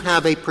 you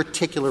have a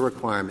particular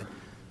requirement.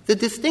 The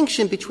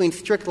distinction between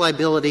strict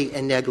liability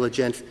and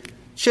negligence,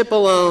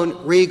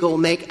 Cipollone, Regal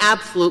make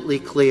absolutely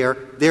clear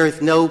there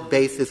is no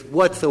basis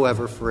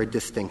whatsoever for a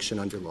distinction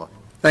under law.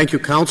 Thank you,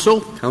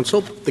 counsel. Counsel,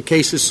 the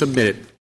case is submitted.